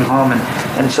like being home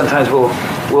and sometimes we'll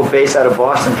base out of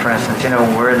Boston, for instance.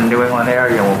 When we're in the New England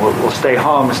area, we'll stay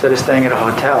home instead of staying at a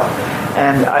hotel.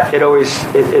 And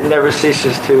it never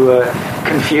ceases to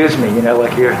confuse me.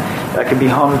 I could be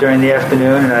home during the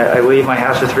afternoon and I leave my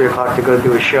house at 3 o'clock to go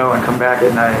do a show and come back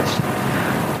at night.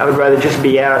 I would rather just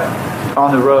be out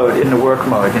on the road in the work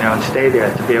mode, and stay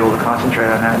there to be able to concentrate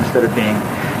on that instead of being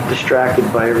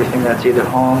distracted by everything that's either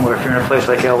home or if you're in a place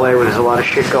like LA where there's a lot of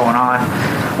shit going on.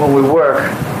 When we work,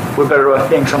 we're better off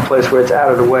being someplace where it's out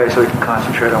of the way so we can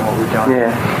concentrate on what we're doing.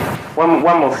 Yeah.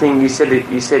 One more thing. You said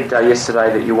yesterday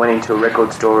that you went into a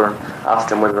record store and asked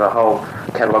them whether the whole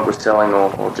catalogue was selling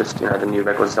or just the new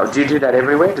records. Do you do that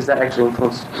everywhere? Does that actually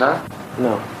influence? No.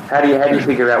 How do you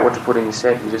figure out what to put in your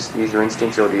set? You just use your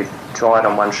instincts, or do you try it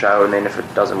on one show and then if it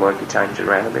doesn't work, you change it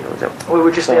around a bit? Or is that? We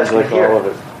were just asking like here. All of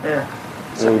it. Yeah.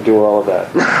 So we do all of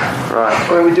that. Right.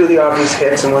 When we do the obvious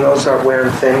hits, and when those start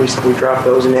wearing thin, we drop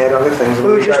those and add other things.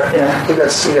 We've got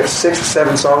 6 or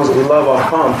 7 songs that we love off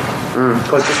Pump,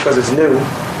 because it's new.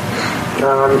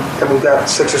 And we've got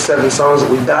 6 or 7 songs that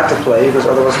we've got to play because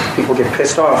otherwise people get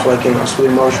pissed off, like Sweet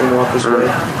Emotion, Walker's Way.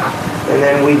 And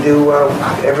then we do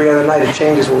every other night it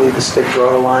changes. We'll either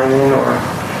draw a line in, or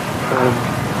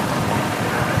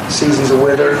Seasons of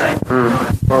Wither,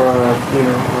 or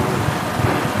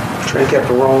Train Kept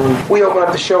a Rolling. We open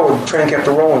up the show with Train Kept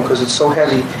a Rolling because it's so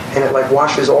heavy and it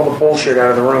washes all the bullshit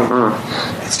out of the room.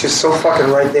 It's just so fucking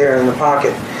right there in the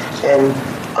pocket. And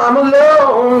I'm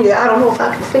alone. Yeah, I don't know if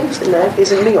I can face it. That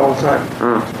isn't me all the time.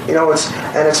 It's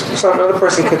something another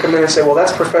person can come in and say, well,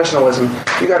 that's professionalism.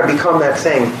 You got to become that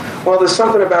thing. Well, there's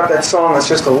something about that song that's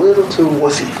just a little too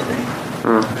wussy for me.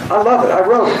 I love it. I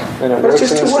wrote it. And it works in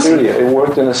the studio. It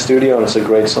worked in the studio, and it's a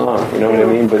great song. You know what I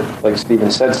mean? But like Stephen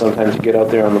said, sometimes you get out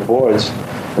there on the boards,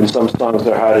 and some songs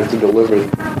are harder to deliver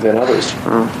than others.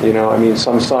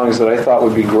 Some songs that I thought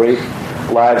would be great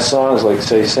live songs, like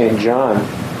say St. John,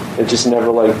 it just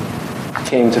never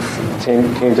came to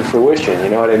fruition. You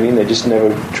know what I mean? They just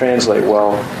never translate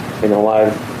well in a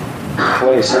live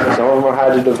place. Some of them are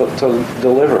hard to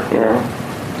deliver. You know.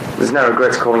 There's no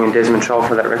regrets calling in Desmond Child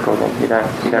for that record, then? You don't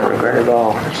regret it at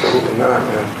all? Absolutely not,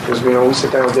 man. Because, we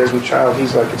sit down with Desmond Child,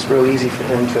 he's it's real easy for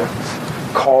him to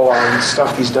call on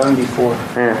stuff he's done before.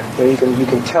 Yeah. You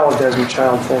can tell a Desmond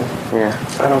Child thing. Yeah.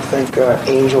 I don't think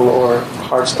Angel or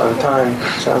Hearts Done Time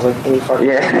sounds like any fucking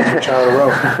Desmond Child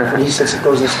wrote. When he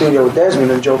goes in the studio with Desmond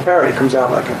and Joe Parody comes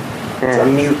out like a It's a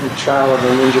mutant child of a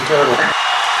Ninja Turtle.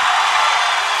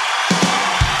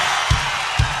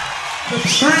 The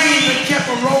train that kept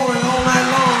a rolling all night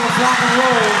long of rock and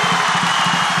roll,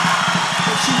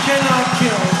 that she cannot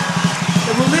kill,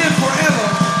 that will live forever,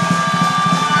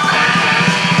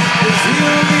 is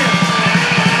here again.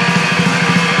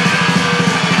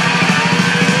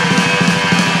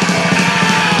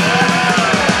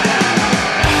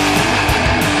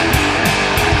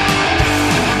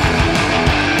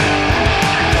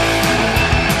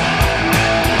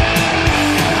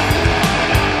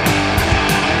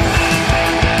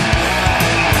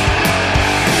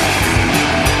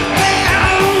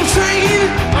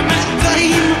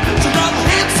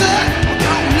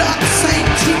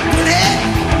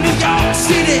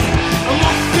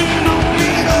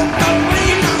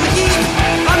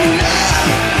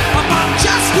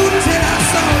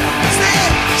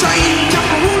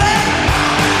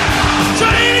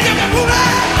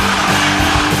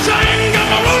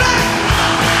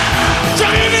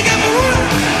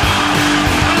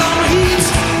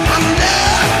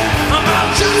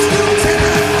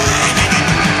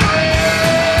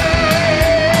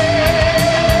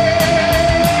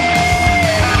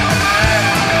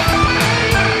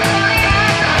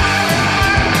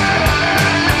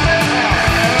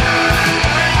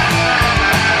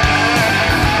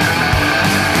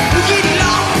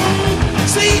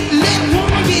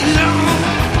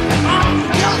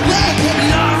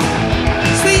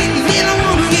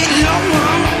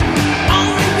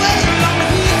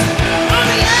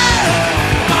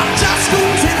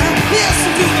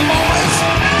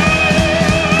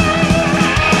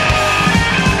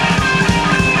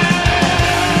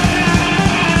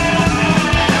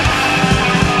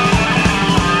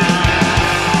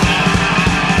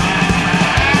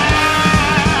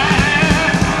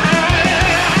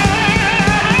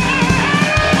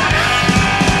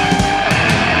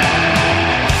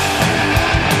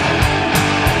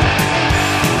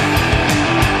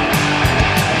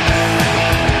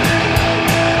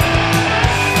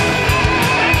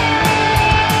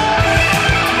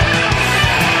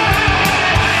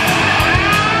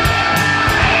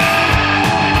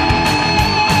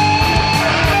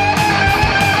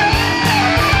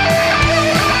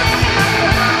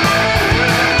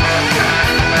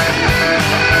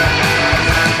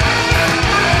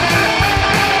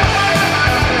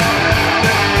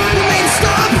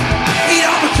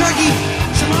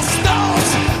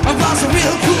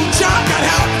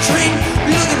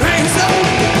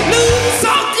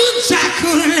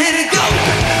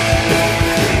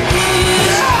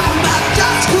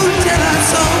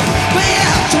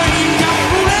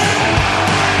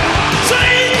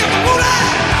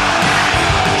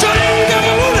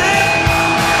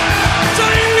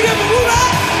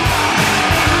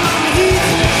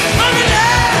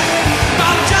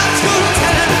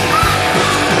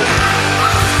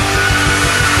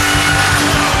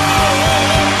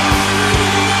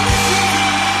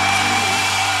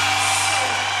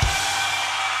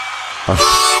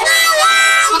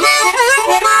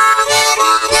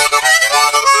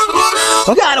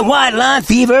 I got a white line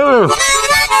fever.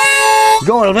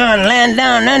 Going to land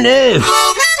down under.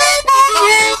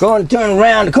 Going to turn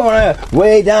around the corner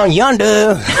way down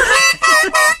yonder.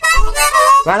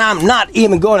 But I'm not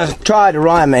even going to try to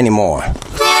rhyme anymore.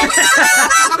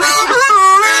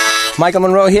 Michael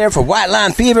Monroe here for White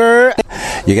Line Fever.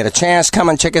 You get a chance, come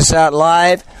and check us out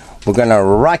live. We're going to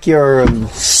rock your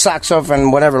socks off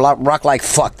and whatever, rock like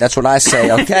fuck. That's what I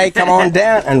say, okay? Come on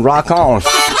down and rock on.